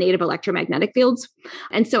from non-native electromagnetic fields.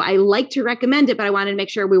 And so I like to recommend it, but I wanted to make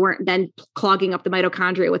sure we weren't then clogging up the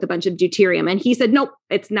mitochondria with a bunch of deuterium. And he said, nope,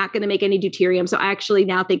 it's not going to make any deuterium. So I actually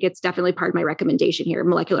now think it's definitely part of my recommendation here,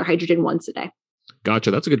 molecular hydrogen once a day.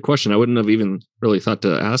 Gotcha. That's a good question. I wouldn't have even really thought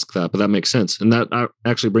to ask that, but that makes sense. And that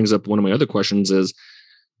actually brings up one of my other questions is,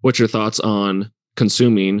 what's your thoughts on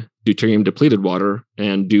consuming deuterium depleted water?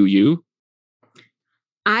 And do you?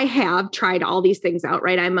 I have tried all these things out,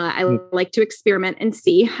 right? I like to experiment and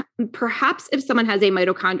see. Perhaps if someone has a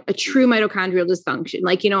true mitochondrial dysfunction,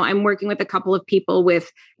 like, I'm working with a couple of people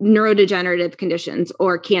with neurodegenerative conditions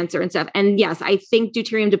or cancer and stuff. And yes, I think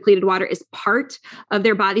deuterium depleted water is part of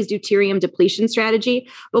their body's deuterium depletion strategy.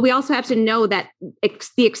 But we also have to know that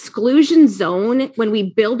the exclusion zone, when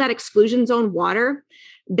we build that exclusion zone water,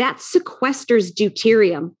 that sequesters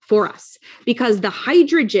deuterium for us, because the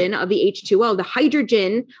hydrogen of the H2O, the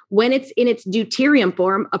hydrogen, when it's in its deuterium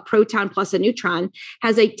form, a proton plus a neutron,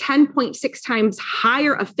 has a 10.6 times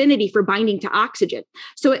higher affinity for binding to oxygen.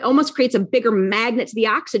 So it almost creates a bigger magnet to the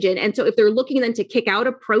oxygen. And so if they're looking then to kick out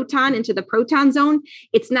a proton into the proton zone,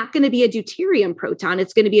 it's not going to be a deuterium proton.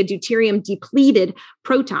 It's going to be a deuterium depleted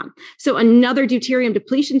proton. So another deuterium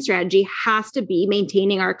depletion strategy has to be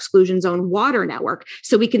maintaining our exclusion zone water network,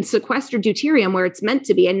 so we can sequester deuterium where it's meant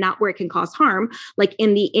to be and not where it can cause harm, like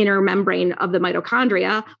in the inner membrane of the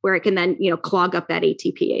mitochondria, where it can then, clog up that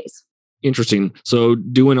ATPase. Interesting. So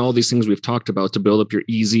doing all these things we've talked about to build up your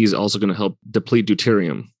EZ is also going to help deplete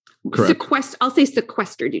deuterium. Correct. I'll say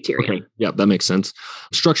sequester deuterium. Okay. Yeah, that makes sense.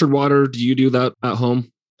 Structured water, do you do that at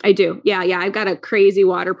home? I do. Yeah. I've got a crazy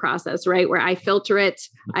water process, right? Where I filter it,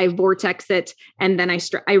 I vortex it, and then I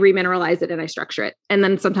remineralize it and I structure it. And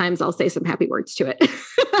then sometimes I'll say some happy words to it.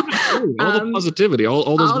 All the positivity,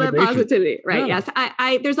 all that positivity, right? Yeah.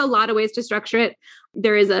 Yes. There's a lot of ways to structure it.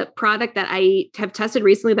 There is a product that I have tested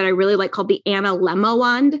recently that I really like called the Analemma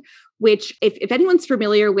wand, which if anyone's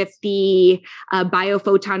familiar with the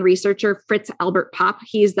biophoton researcher, Fritz Albert Popp,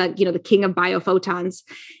 he's the king of biophotons.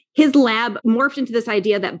 His lab morphed into this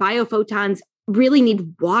idea that biophotons really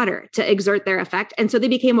need water to exert their effect. And so they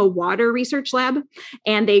became a water research lab,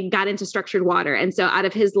 and they got into structured water. And so out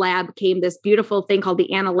of his lab came this beautiful thing called the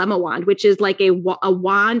Analemma wand, which is like a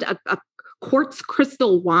wand, a quartz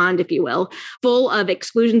crystal wand, if you will, full of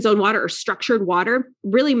exclusion zone water or structured water,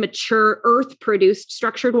 really mature earth-produced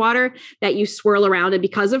structured water that you swirl around. And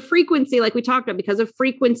because of frequency, like we talked about, because of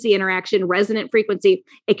frequency interaction, resonant frequency,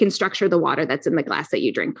 it can structure the water that's in the glass that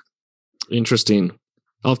you drink. Interesting.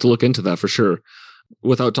 I'll have to look into that for sure.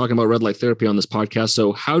 Without talking about red light therapy on this podcast,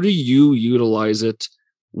 so how do you utilize it?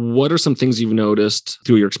 What are some things you've noticed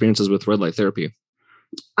through your experiences with red light therapy?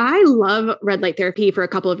 I love red light therapy for a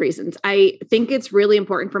couple of reasons. I think it's really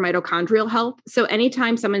important for mitochondrial health. So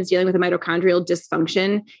anytime someone's dealing with a mitochondrial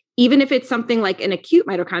dysfunction, even if it's something like an acute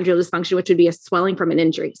mitochondrial dysfunction, which would be a swelling from an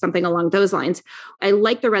injury, something along those lines, I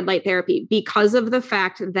like the red light therapy because of the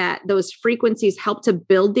fact that those frequencies help to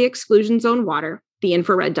build the exclusion zone water. The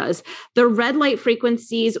infrared does. The red light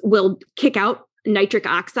frequencies will kick out nitric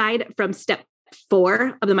oxide from step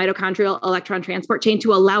 4 of the mitochondrial electron transport chain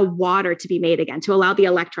to allow water to be made again, to allow the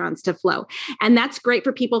electrons to flow. And that's great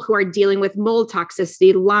for people who are dealing with mold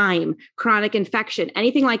toxicity, Lyme, chronic infection,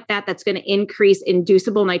 anything like that that's going to increase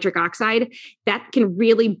inducible nitric oxide. That can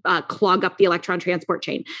really clog up the electron transport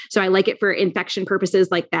chain. So I like it for infection purposes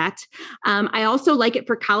like that. I also like it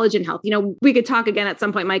for collagen health. We could talk again at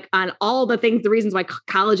some point, Mike, on all the things, the reasons why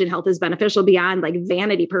collagen health is beneficial beyond like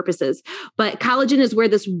vanity purposes. But collagen is where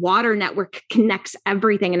this water network connects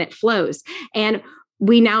everything and it flows. And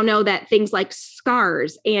we now know that things like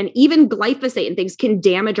scars and even glyphosate and things can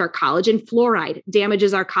damage our collagen. Fluoride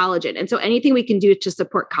damages our collagen. And so anything we can do to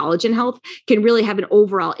support collagen health can really have an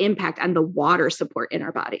overall impact on the water support in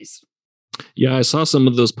our bodies. Yeah, I saw some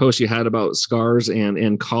of those posts you had about scars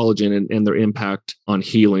and collagen and their impact on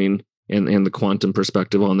healing and the quantum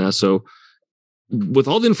perspective on that. So with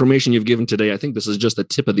all the information you've given today, I think this is just the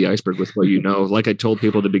tip of the iceberg with what you know. Like I told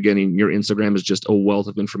people at the beginning, your Instagram is just a wealth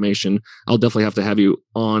of information. I'll definitely have to have you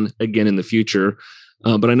on again in the future.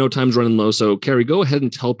 But I know time's running low. So Carrie, go ahead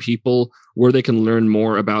and tell people where they can learn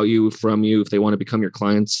more about you, from you, if they want to become your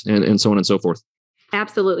clients and so on and so forth.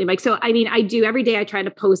 Absolutely, Mike. So, I mean, I do every day. I try to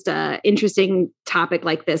post a interesting topic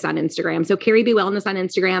like this on Instagram. So, Carrie B Wellness on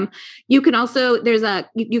Instagram. You can also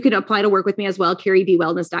you can apply to work with me as well.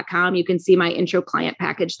 CarrieBWellness.com. You can see my intro client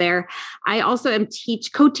package there. I also am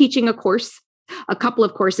co-teaching a couple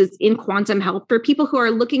of courses in quantum health for people who are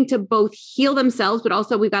looking to both heal themselves, but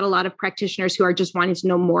also we've got a lot of practitioners who are just wanting to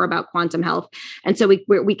know more about quantum health. And so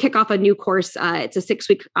we kick off a new course. It's a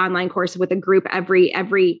 6-week online course with a group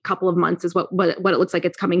every couple of months is what it looks like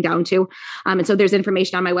it's coming down to. And so there's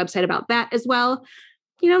information on my website about that as well.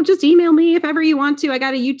 Just email me if ever you want to. I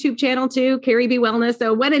got a YouTube channel too, Carrie B Wellness.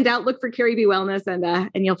 So when in doubt, look for Carrie B Wellness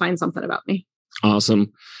and you'll find something about me.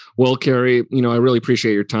 Awesome. Well, Carrie, I really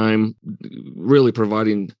appreciate your time, really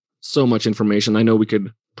providing so much information. I know we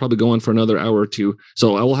could probably go on for another hour or two,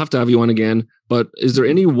 so I will have to have you on again. But is there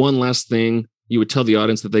any one last thing you would tell the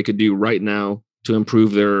audience that they could do right now to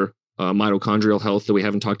improve their mitochondrial health that we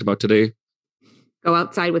haven't talked about today? Go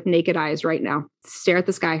outside with naked eyes right now. Stare at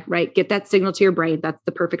the sky, right? Get that signal to your brain. That's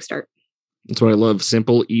the perfect start. That's what I love.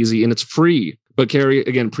 Simple, easy, and it's free. But Carrie,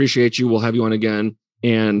 again, appreciate you. We'll have you on again.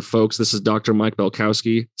 And folks, this is Dr. Mike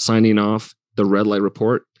Belkowski signing off the Red Light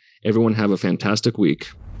Report. Everyone have a fantastic week.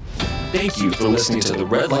 Thank you for listening to the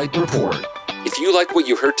Red Light Report. If you like what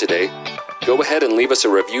you heard today, go ahead and leave us a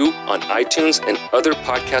review on iTunes and other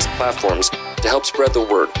podcast platforms to help spread the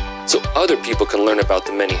word so other people can learn about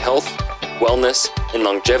the many health, wellness, and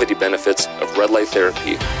longevity benefits of red light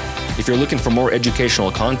therapy. If you're looking for more educational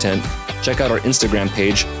content, check out our Instagram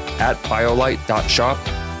page @biolight.shop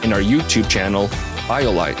and our YouTube channel,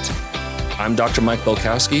 BioLight. I'm Dr. Mike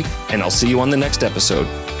Belkowski, and I'll see you on the next episode.